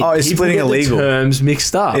what I mean. Oh, is People splitting get the illegal? terms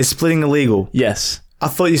mixed up. Is splitting illegal? Yes. I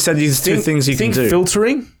thought you said there's two things you can think do.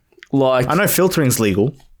 filtering, like I know filtering's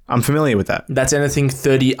legal. I'm familiar with that. that's anything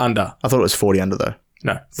 30 under. I thought it was 40 under though.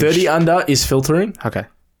 No, 30 under is filtering. Okay.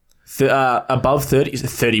 Above 30 is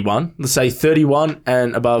 31. Let's say 31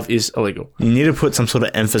 and above is illegal. You need to put some sort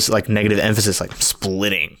of emphasis, like negative emphasis, like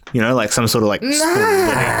splitting. You know, like some sort of like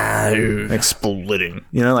splitting. Like splitting.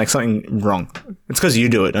 You know, like something wrong. It's because you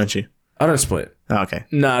do it, don't you? I don't split. Oh, okay.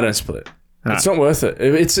 No, I don't split. It's not worth it.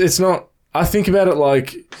 It's not. I think about it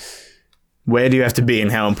like Where do you have to be and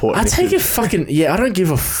how important? I take it fucking I don't give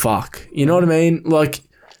a fuck. You know what I mean? Like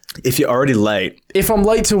If you're already late, if I'm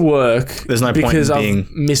late to work, There's no point because in I've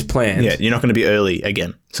being- misplanned. yeah, you're not going to be early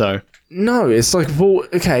again. So No, it's like, well,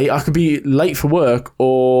 okay, I could be late for work,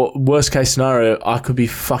 or worst case scenario, I could be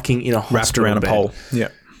fucking in a hospital wrapped around a bed. pole. Yeah.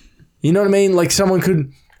 You know what I mean? Like someone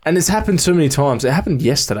could, and it's happened so many times. It happened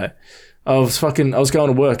yesterday. I was going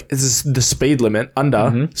to work. It's the speed limit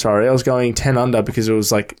under. Sorry, I was going 10 under because it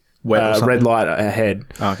was like Wet or something? red light ahead,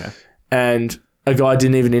 Oh, okay. and a guy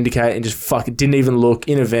didn't even indicate and just didn't even look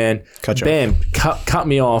in a van. Cut you Bam, cut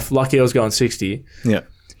me off. Lucky I was going 60. Yeah.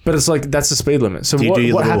 But it's like that's the speed limit. So Do you what do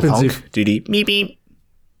your little happens honk? if? Do you do beep beep?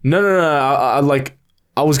 No.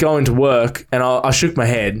 I was going to work and I shook my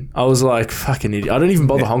head. I was like, fucking idiot. I don't even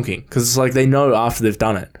bother honking because it's like they know after they've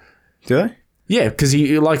done it. Do they? Yeah, because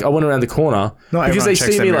I went around the corner Not because everyone they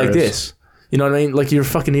checks see their me like mirrors. this. You know what I mean? Like you're a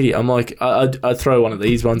fucking idiot. I'm like, I throw one of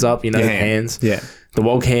these ones up, you know, Your the hand. hands, Yeah. the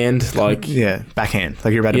wog hand, like, Yeah. Backhand.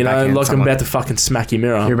 Like you're about to you know, backhand like I'm someone. about to fucking smack your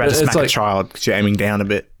mirror. You're about to But smack it's like, a child because you're aiming down a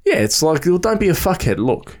bit. yeah, it's like, well, don't be a fuckhead.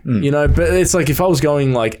 Look, Mm. you know, but it's like if I was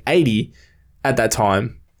going like 80 at that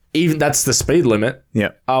time, even that's the speed limit, Yeah.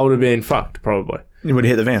 I would have been fucked probably. You would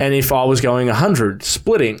hit the van. And if I was going 100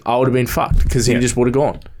 splitting, I would have been fucked because he Yeah. just would have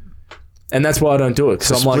gone. And that's why I don't do it.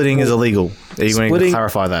 So Because I'm splitting like, is illegal. Are you going to splitting-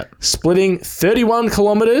 clarify that? splitting 31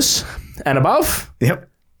 kilometers and above, Yep.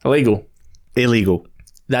 illegal. Illegal.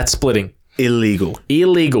 That's splitting. illegal?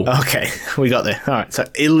 Illegal. Okay, we got there. All right, so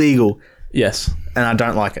illegal, Yes. and I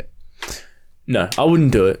don't like it. No, I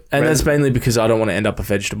wouldn't do it. And that's mainly because I don't want to end up a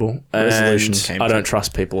vegetable. Resolution And came I to don't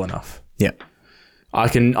trust people enough. Yeah.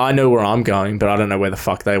 I know where I'm going, but I don't know where the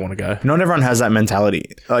fuck they want to go. Not everyone has that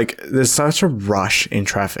mentality. Like, there's such a rush in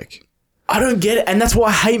traffic. I don't get it. And that's why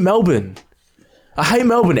I hate Melbourne. I hate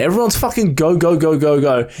Melbourne. Everyone's fucking go, go, go, go,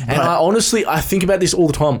 go. And I think about this all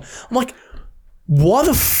the time. I'm like, why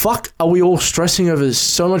the fuck are we all stressing over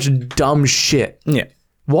so much dumb shit? Yeah.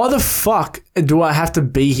 Why the fuck do I have to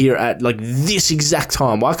be here at like this exact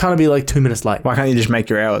time? Why can't I be like 2 minutes late? Why can't you just make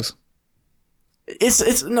your hours?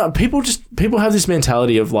 It's no, people have this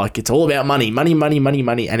mentality of like, it's all about money,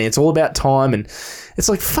 and it's all about time, and it's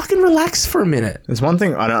like, fucking relax for a minute. There's one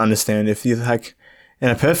thing I don't understand. If you like, in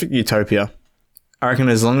a perfect utopia, I reckon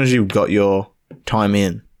as long as you've got your time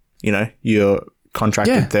in, you know, you're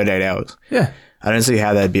contracted 38 hours. Yeah. I don't see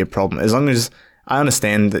how that'd be a problem. As long as I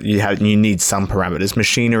understand that you need some parameters.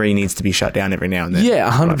 Machinery needs to be shut down every now and then.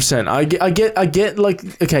 Yeah, 100%. I get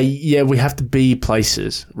like, okay, yeah, we have to be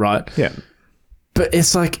places, right? Yeah. But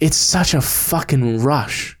it's like, it's such a fucking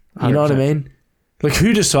rush. You know what I 100%. mean? Like,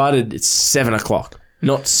 who decided it's 7 o'clock,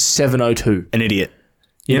 not 7:02? An idiot.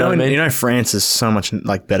 You know what I mean? You know, France is so much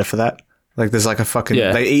like better for that. Like, there's like a fucking.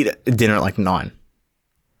 Yeah. They eat dinner at like 9.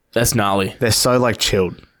 That's gnarly. They're so like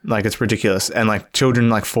chilled. Like, it's ridiculous. And like children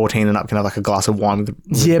like 14 and up can have like a glass of wine with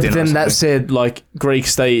Yeah, but dinner or then that something. said, like,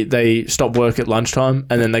 Greeks, they stop work at lunchtime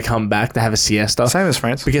and then they come back, they have a siesta. Same as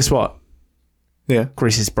France. But guess what? Yeah.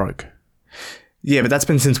 Greece is broke. Yeah, but that's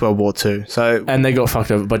been since World War II. So And they got fucked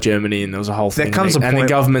over by Germany and there was a whole thing. comes a and the point-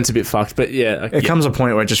 government's a bit fucked, but yeah. it comes a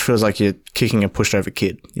point where it just feels like you're kicking a pushed over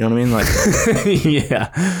kid. You know what I mean? Like,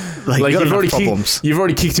 yeah. like, Like, you got enough already problems. You've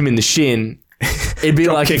already kicked him in the shin. It'd be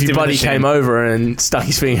like if kicked him your in buddy the shin. came over and stuck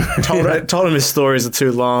his finger. told him his stories are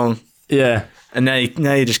too long. Yeah. And now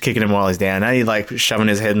you're just kicking him while he's down. Now you're like shoving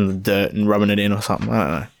his head in the dirt and rubbing it in or something. I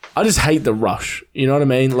don't know. I just hate the rush. You know what I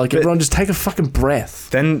mean? Like, everyone just take a fucking breath.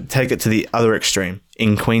 Then take it to the other extreme.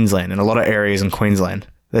 In Queensland, in a lot of areas in Queensland,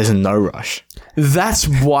 there's no rush. That's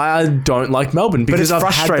why I don't like Melbourne. But Because it's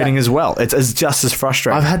I've had frustrating as well. It's just as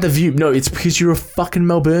frustrating. I've had the view. No, it's because you're a fucking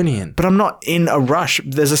Melburnian. But I'm not in a rush.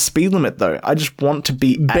 There's a speed limit though. I just want to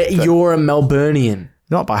be But you're a Melburnian.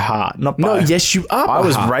 not by heart. Not by No, yes, you are. I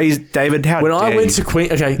was Baha. raised, David, how When dare I went you? to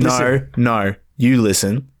Queen. Okay, listen. No, you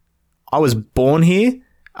listen. I was born here.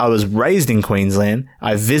 I was raised in Queensland.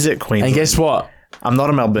 I visit Queensland. And guess what? I'm not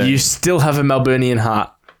a Melbourne. You still have a Melburnian heart.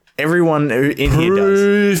 Everyone in here does.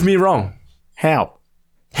 Prove me wrong. How?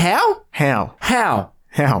 How? How? How?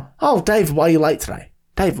 How? Oh, Dave, why are you late today?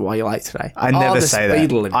 Dave, why are you late today? I never the say speed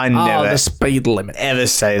that. Limit. I never the speed limit. ever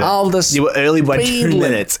say that. Oh, the You were early by speed 2 limit.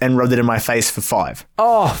 minutes and rubbed it in my face for 5.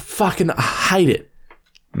 Oh, fucking I hate it.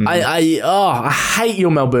 I hate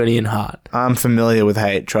your Melburnian heart. I'm familiar with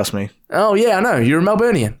hate, trust me. Oh, yeah, I know. You're a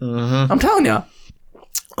Melburnian. Mm-hmm. I'm telling you.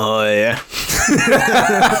 Oh, yeah.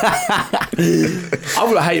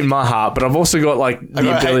 I've got hate in my heart, but I've also got like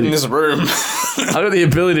the ability. this room. I've got the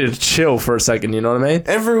ability to chill for a second. You know what I mean?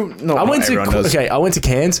 I went to I went to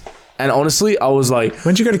Cairns, and honestly, I was like,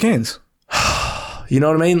 When'd you go to Cairns? you know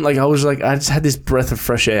what I mean? Like I was like, I just had this breath of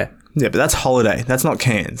fresh air. Yeah, but that's holiday. That's not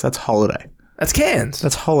Cairns. That's holiday. That's Cairns.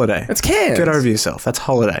 That's holiday. That's Cairns. Get over yourself. That's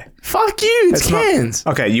holiday. Fuck you. It's not- Cairns.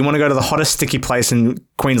 Okay, you want to go to the hottest sticky place in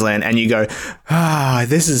Queensland and you go,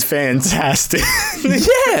 this is fantastic.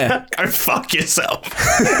 Yeah. Go fuck yourself.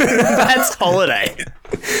 That's holiday.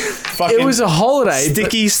 It was a holiday. but-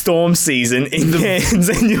 Sticky storm season in Cairns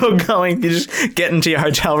and you're just get into your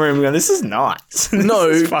hotel room and go, this is nice. No,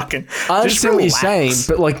 This is fucking. I just understand what you're saying, relax.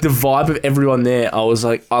 but like the vibe of everyone there, I was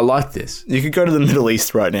like, I like this. You could go to the Middle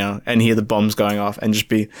East right now and hear the bombs going off and just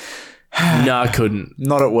be No, I couldn't.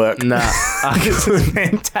 not at work. Nah, I This couldn't. is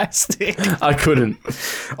fantastic. I couldn't.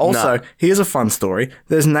 Also, No. here's a fun story.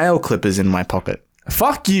 There's nail clippers in my pocket.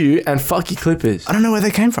 Fuck you and fuck your clippers. I don't know where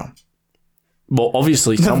they came from. Well,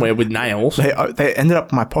 obviously somewhere with nails. They ended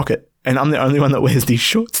up in my pocket, and I'm the only one that wears these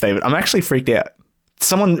shorts, David. I'm actually freaked out.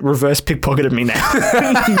 Someone reverse pickpocketed me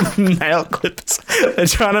now. Nail clippers. They're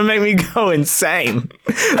trying to make me go insane.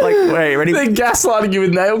 Like, wait, ready? They're gaslighting you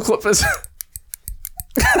with nail clippers.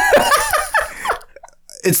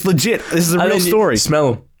 It's legit. This is a real story.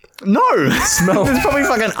 Smell them. No. Smell. There's probably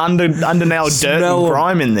fucking under-nail dirt Smell and 'em.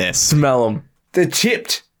 grime in there. Smell them. They're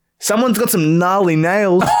chipped. Someone's got some gnarly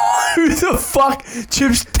nails. Who the fuck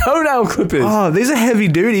chips toenail clippers? Oh, these are heavy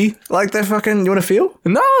duty. Like they're fucking. You want to feel?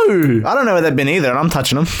 No. I don't know where they've been either, and I'm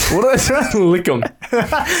touching them. What are they trying to lick them?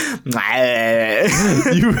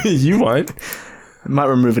 You won't. Might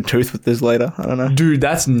remove a tooth with this later. I don't know. Dude,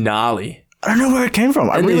 that's gnarly. I don't know where it came from.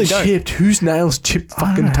 I And really they're don't. chipped. Whose nails chipped I don't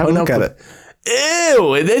fucking know. Have a toenail look at clip? it.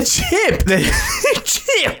 Ew, they're chipped. They're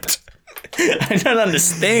chipped. I don't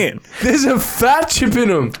understand. There's a fat chip in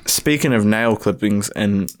them. Speaking of nail clippings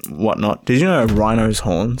and whatnot, did you know rhino's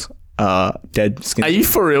horns are dead skin? Are you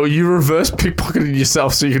for real? You reverse pickpocketed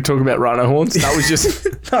yourself so you could talk about rhino horns? That was just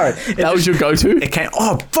No, that was your go-to? it came.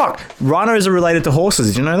 Oh fuck! Rhinos are related to horses.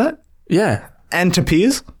 Did you know that? Yeah. And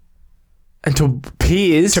tapirs. And to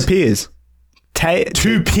piers. Tapirs.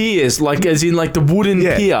 Two piers, like as in like the wooden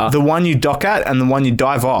pier. The one you dock at and the one you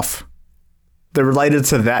dive off. They're related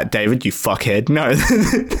to that, David, you fuckhead. No.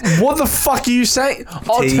 What the fuck are you saying?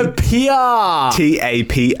 Oh, T- to pier.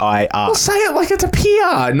 Tapir. Say it like it's a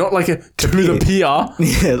pier, not like a to the pier.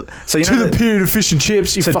 Yeah. So you To know the pier to fish and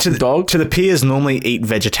chips, you fucking dog. To the piers normally eat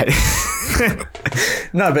vegetarian.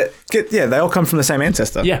 No, but they all come from the same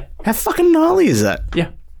ancestor. Yeah. How fucking gnarly is that?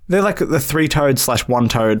 Yeah. They're like the three-toed /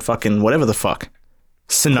 one-toed fucking whatever the fuck.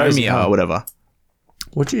 Crazy, Synomia huh? or whatever.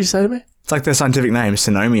 What did you say to me? It's like their scientific name,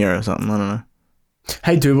 Synomia or something. I don't know.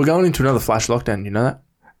 Hey, dude, we're going into another flash lockdown. You know that?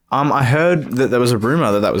 I heard that there was a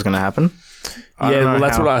rumor that was going to happen. Yeah, well,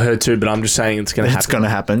 that's what I heard too, but I'm just saying it's going to It's happen. going to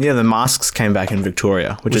happen. Yeah, the masks came back in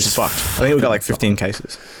Victoria, which is fucked. I think we got like 15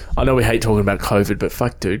 cases. I know we hate talking about COVID, but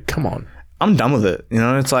fuck, dude, come on. I'm done with it. You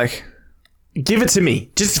know, it's like, Give it to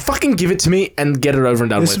me. Just fucking give it to me and get it over and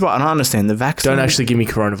done this with. is what I don't understand. The vaccine. Don't actually give me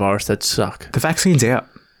coronavirus. That'd suck. The vaccine's out.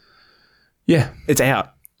 Yeah. It's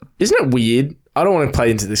out. Isn't it weird? I don't want to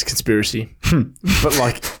play into this conspiracy, but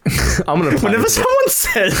like, I'm going to play Whenever into someone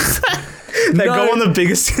says that, they No, go on the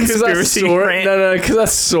biggest Because I conspiracy saw it. rant. No, because I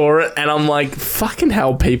saw it and I'm like, fucking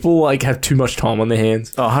hell, people like have too much time on their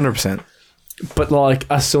hands. Oh, 100%. But like,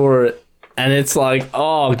 I saw it and it's like,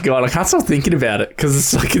 oh god, I can't stop thinking about it because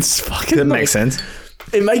it's like, it's fucking. That like, makes sense.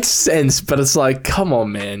 It makes sense, but it's like, come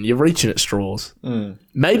on, man, you're reaching at straws.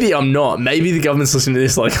 Maybe I'm not. Maybe the government's listening to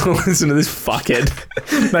this. Like, listen to this fuckhead.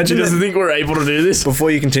 Imagine He doesn't think we're able to do this.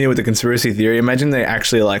 before you continue with the conspiracy theory, imagine they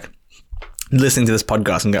actually like listening to this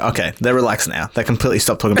podcast and go, okay, they're relaxed now. They completely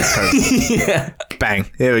stopped talking about COVID. Yeah, Bang.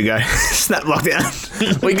 There we go. Snap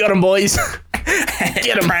lockdown. we got him, boys.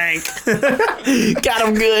 Get him, Prank. got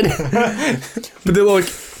him good. But they're like,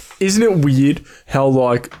 isn't it weird how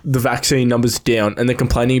like the vaccine numbers down and they're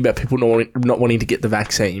complaining about people not wanting to get the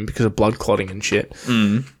vaccine because of blood clotting and shit.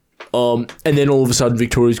 And then all of a sudden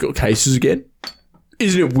Victoria's got cases again.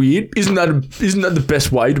 Isn't it weird? Isn't that the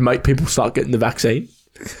best way to make people start getting the vaccine?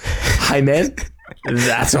 Hey man,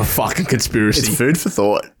 that's a fucking conspiracy. It's food for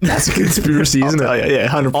thought. That's a conspiracy, isn't Oh, it? yeah,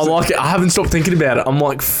 100%. I like it. I haven't stopped thinking about it. I'm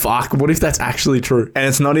like, fuck, what if that's actually true? And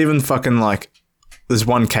it's not even fucking like, there's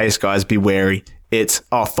one case, guys, be wary. It's,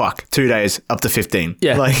 oh, fuck, 2 days up to 15.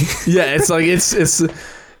 Yeah. Like, Yeah, it's like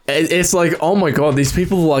it's like, oh my god, these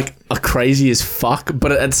people like are crazy as fuck,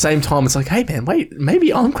 but at the same time it's like, hey man, wait,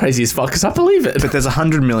 maybe I'm crazy as fuck because I believe it. but there's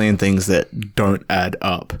 100 million things that don't add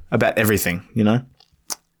up about everything, you know?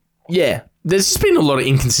 Yeah, there's just been a lot of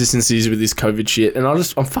inconsistencies with this COVID shit, and I'm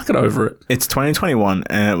fucking over it. It's 2021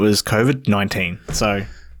 and it was COVID-19. So,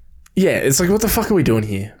 Yeah, it's like, what the fuck are we doing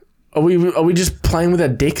here? Are we just playing with our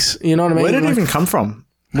dicks? You know what I mean? where did it Like, even come from?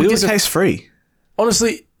 We were guess case free.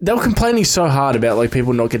 honestly, they were complaining so hard about like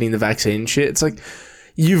people not getting the vaccine and shit. It's like,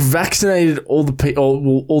 you've vaccinated all the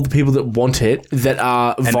people that want it that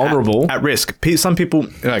are vulnerable. At risk. Some people,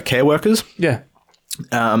 care workers, Yeah,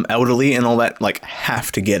 elderly and all that, like,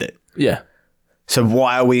 have to get it. yeah. So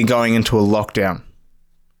why are we going into a lockdown?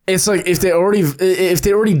 It's like if they're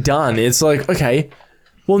already done, it's like, okay,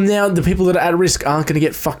 well now the people that are at risk aren't going to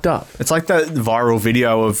get fucked up. It's like that viral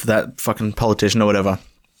video of that fucking politician or whatever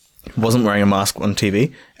wasn't wearing a mask on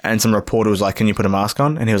TV, and some reporter was like, can you put a mask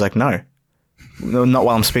on? And he was like, no, not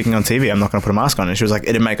while I'm speaking on TV. I'm not going to put a mask on. And she was like,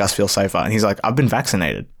 it'd make us feel safer. And he's like, I've been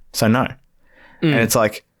vaccinated, so no. And it's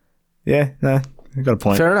like, yeah, no, you got a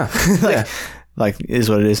point. Fair enough. Yeah, Like, it is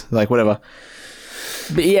what it is. Like, whatever.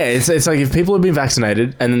 but yeah, it's like if people have been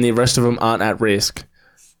vaccinated and then the rest of them aren't at risk,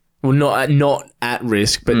 well, not at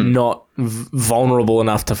risk, but not vulnerable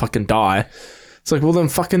enough to fucking die. It's like, well then,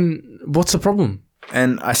 fucking, what's the problem?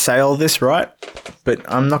 And I say all this, right? But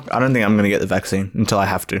I don't think I'm going to get the vaccine until I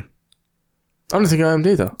have to. I don't think I am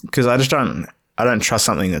either. Because I don't trust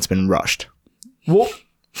something that's been rushed. Well,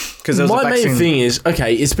 Because there was my a vaccine. main thing is,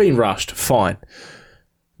 okay, it's been rushed, fine.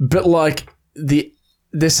 But like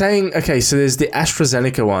they're saying, okay, so there's the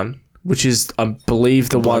AstraZeneca one, which is, I believe,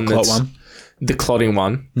 the one blood that's clot one. the clotting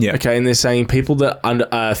one. Yeah. Okay, and they're saying people that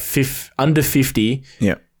under 50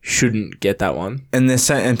 Yeah. shouldn't get that one. And they're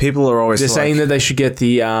saying, and people are always They're saying that they should get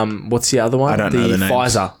the what's the other one? I don't know the names.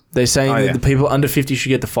 Pfizer. They're saying that yeah. the people under 50 should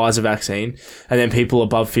get the Pfizer vaccine, and then people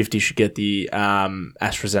above 50 should get the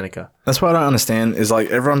AstraZeneca. That's what I don't understand is like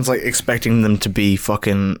everyone's like expecting them to be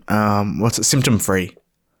fucking symptom free.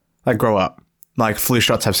 Like grow up. Like flu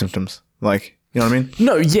shots have symptoms. Like, you know what I mean?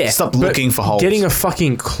 No, yeah. Stop but looking for holes. Getting a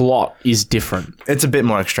fucking clot is different. It's a bit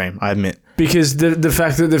more extreme, I admit. Because the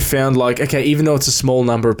fact that they've found, like, okay, even though it's a small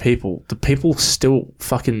number of people, the people still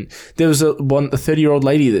fucking... There was a 30-year-old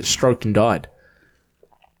lady that stroked and died.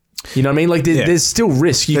 You know what I mean? Like, there's still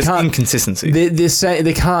risk. There's inconsistency. They're saying,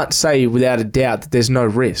 they can't say without a doubt that there's no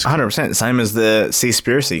risk. 100%. Same as the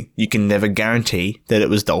Seaspiracy. You can never guarantee that it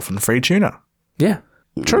was dolphin-free tuna. Yeah.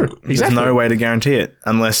 True. Exactly. There's no way to guarantee it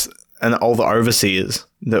unless... And all the overseers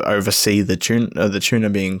that oversee the tuna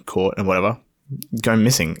being caught and whatever go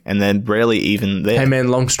missing, and they're rarely even there. Hey, man,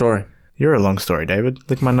 long story. You're a long story, David.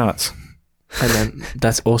 Lick my nuts. Hey, man,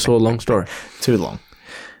 that's also a long story. Too long.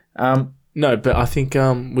 No, but I think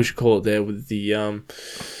we should call it there with the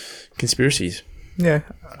conspiracies. Yeah,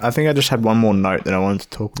 I think I just had one more note that I wanted to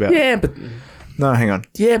talk about. Yeah, but... No, hang on.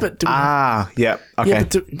 Yeah, but... Do we, yeah, okay.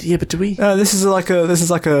 but do we... This is like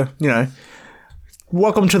a, you know,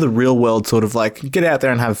 welcome to the real world sort of like, get out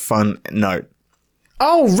there and have fun note.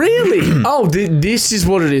 Oh, really? This is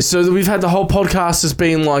what it is. So we've had the whole podcast as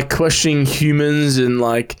being like questioning humans and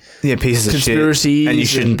like pieces of conspiracies shit, and you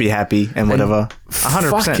shouldn't be happy and whatever.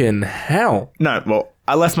 100%. Fucking hell. No, well,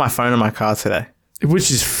 I left my phone in my car today. Which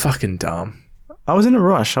is fucking dumb. I was in a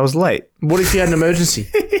rush. I was late. What if you had an emergency?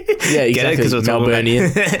 Yeah, exactly.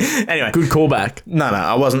 Melburnian. Anyway. Good callback. No,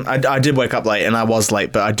 I wasn't. I did wake up late and I was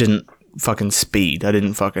late, but I didn't fucking speed. I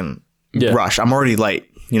didn't fucking rush. I'm already late.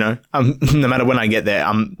 You know, no matter when I get there,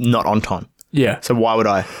 I'm not on time. Yeah. So why would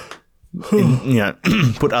I,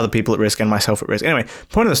 put other people at risk and myself at risk? Anyway,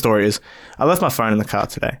 point of the story is I left my phone in the car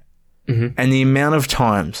today. Mm-hmm. And the amount of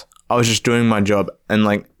times I was just doing my job and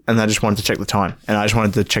I just wanted to check the time and I just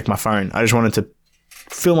wanted to check my phone. I just wanted to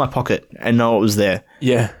fill my pocket and know it was there.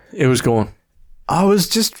 Yeah, it was gone. I was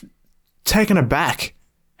just taken aback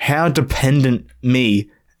how dependent me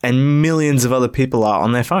and millions of other people are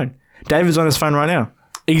on their phone. David's on his phone right now.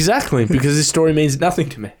 Exactly, because this story means nothing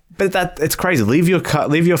to me. But it's crazy. Leave your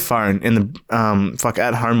phone in the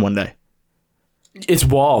at home one day. It's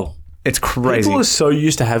wild. It's crazy. People are so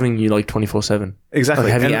used to having you like 24/7. Exactly,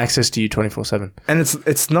 like having access to you 24/7. And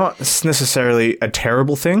it's not necessarily a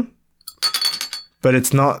terrible thing, but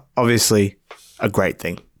it's not obviously a great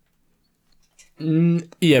thing.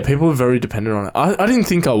 Yeah, people are very dependent on it. I didn't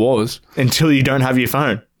think I was until you don't have your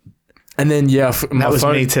phone. And then, that was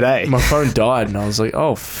me today. My phone died, and I was like,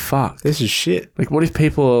 "Oh fuck, this is shit." Like, what if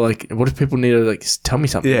people need to like tell me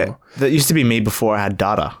something? Yeah, that used to be me before I had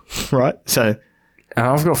data, right? So, and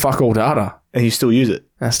I've got fuck all data, and you still use it.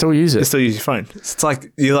 I still use it. You still use your phone. It's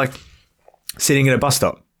like you're like sitting at a bus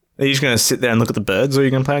stop. Are you just going to sit there and look at the birds, or are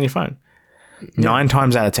you going to play on your phone? Yeah. 9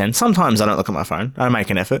 times out of 10. Sometimes I don't look at my phone. I make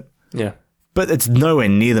an effort. Yeah, but it's nowhere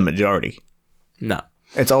near the majority. No,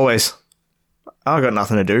 it's always I've got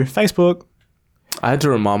nothing to do. Facebook. I had to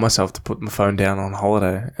remind myself to put my phone down on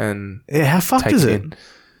holiday, and how fucked is it?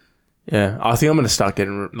 Yeah, I think I'm going to start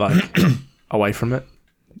getting like away from it.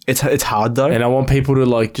 It's hard though, and I want people to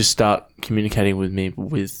like just start communicating with me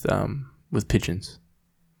with pigeons.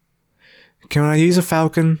 Can I use a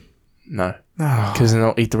falcon? No, because then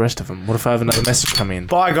I'll eat the rest of them. What if I have another message come in?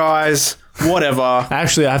 Bye guys. Whatever.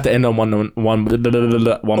 Actually, I have to end on one more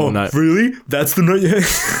note. Really? That's the note you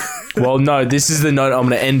have? Well, no, this is the note I'm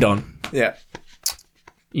going to end on. Yeah.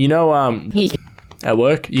 You know, at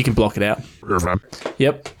work, you can block it out.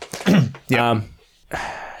 Yep. Yep.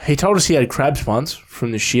 He told us he had crabs once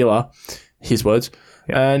from the Sheila, his words,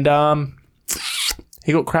 and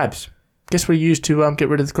he got crabs. Guess what he used to get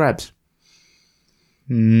rid of the crabs?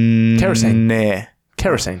 Kerosene. Nah.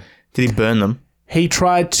 Kerosene. Did he burn them? He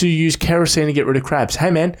tried to use kerosene to get rid of crabs.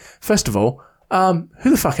 Hey, man, first of all, who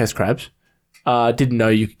the fuck has crabs? Didn't know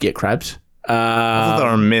you could get crabs. I thought they were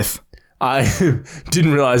a myth. I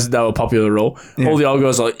didn't realise that they were popular at all. Yeah. All the old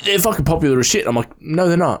guys are like, they're fucking popular as shit. I'm like, no,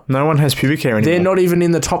 they're not. No one has pubic hair anymore. They're not even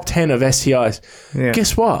in the top 10 of STIs. Yeah.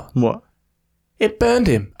 Guess what? What? It burned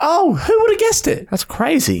him. Oh, who would have guessed it? That's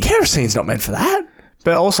crazy. Kerosene's not meant for that.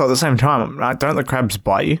 But also at the same time, don't the crabs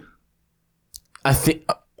bite you? I think...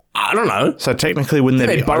 I don't know. So technically, wouldn't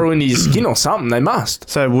they burrow into your skin or something? They must.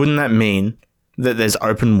 So wouldn't that mean that there's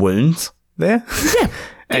open wounds there? Yeah.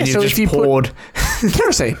 And you just poured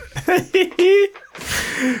kerosene.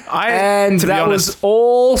 And that was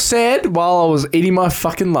all said while I was eating my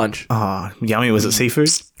fucking lunch. Oh, yummy. Was it seafood?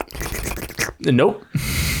 Nope.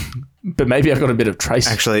 But maybe I got a bit of trace.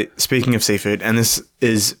 Actually, speaking of seafood, and this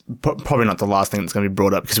is probably not the last thing that's going to be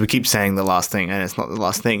brought up because we keep saying the last thing and it's not the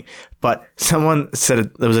last thing. But someone said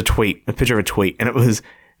there was a picture of a tweet, and it was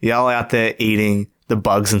y'all out there eating the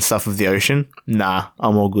bugs and stuff of the ocean. Nah,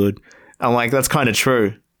 I'm all good. I'm like, that's kind of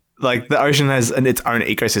true. Like the ocean has its own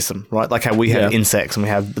ecosystem, right? Like how we have insects and we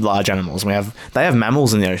have large animals and they have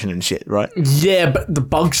mammals in the ocean and shit, right? Yeah, but the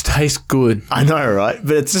bugs taste good. I know, right?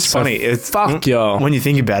 But it's just funny. It's fuck y'all. When you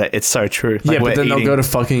think about it, it's so true. Like, Yeah, but then they'll go to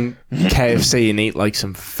fucking KFC and eat like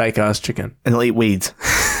some fake ass chicken. and they'll eat weeds.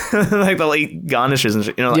 Like they'll eat garnishes and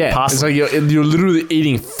shit. You know, like Yeah, parsley. it's like you're literally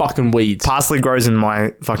eating fucking weeds. Parsley grows in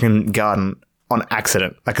my fucking garden on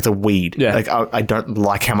accident. Like it's a weed. Yeah. Like I don't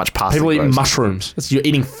like how much parsley People eat grows. mushrooms. You're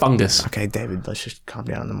eating fungus. Okay, David, let's just calm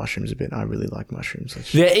down on the mushrooms a bit. I really like mushrooms.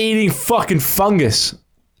 They're eating fucking fungus.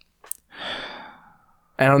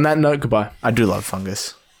 And on that note, goodbye. I do love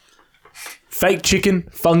fungus. Fake chicken,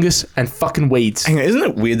 fungus, and fucking weeds. Hang on, isn't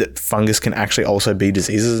it weird that fungus can actually also be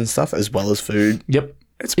diseases and stuff as well as food? Yep.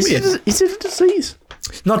 It's Is weird. it a disease?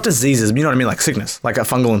 Not diseases, but you know what I mean? Like sickness, like a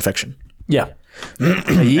fungal infection. Yeah. A And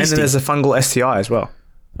then yeasty. there's a fungal STI as well.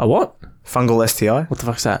 A what? Fungal STI. What the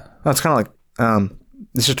fuck's that? Oh, it's kind of like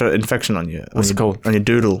it's just an infection on your What's it called? on your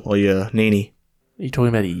doodle or your nini Are you talking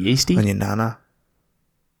about a yeasty? on your nana.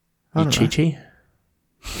 Your chi-chi?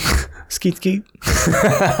 Skeet skeet.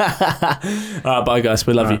 Alright, bye guys.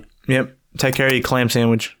 We love you. Yep. Take care of your clam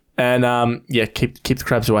sandwich. And yeah, keep the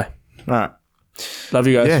crabs away. All right. Love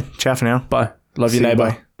you guys. Yeah. Ciao for now. Bye. Love your See you,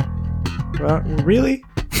 neighbor. bye. Really?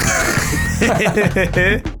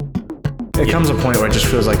 There comes a point where it just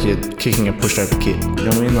feels like you're kicking a pushed over kid. You know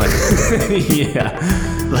what I mean? Like, Yeah.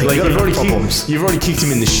 like you you've got already, problems. you've already kicked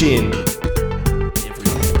him in the shin.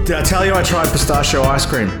 Did I tell you I tried pistachio ice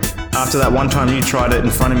cream? After that one time you tried it in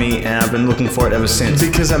front of me, and I've been looking for it ever since.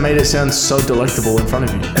 Because I made it sound so delectable in front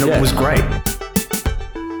of you. And it was great.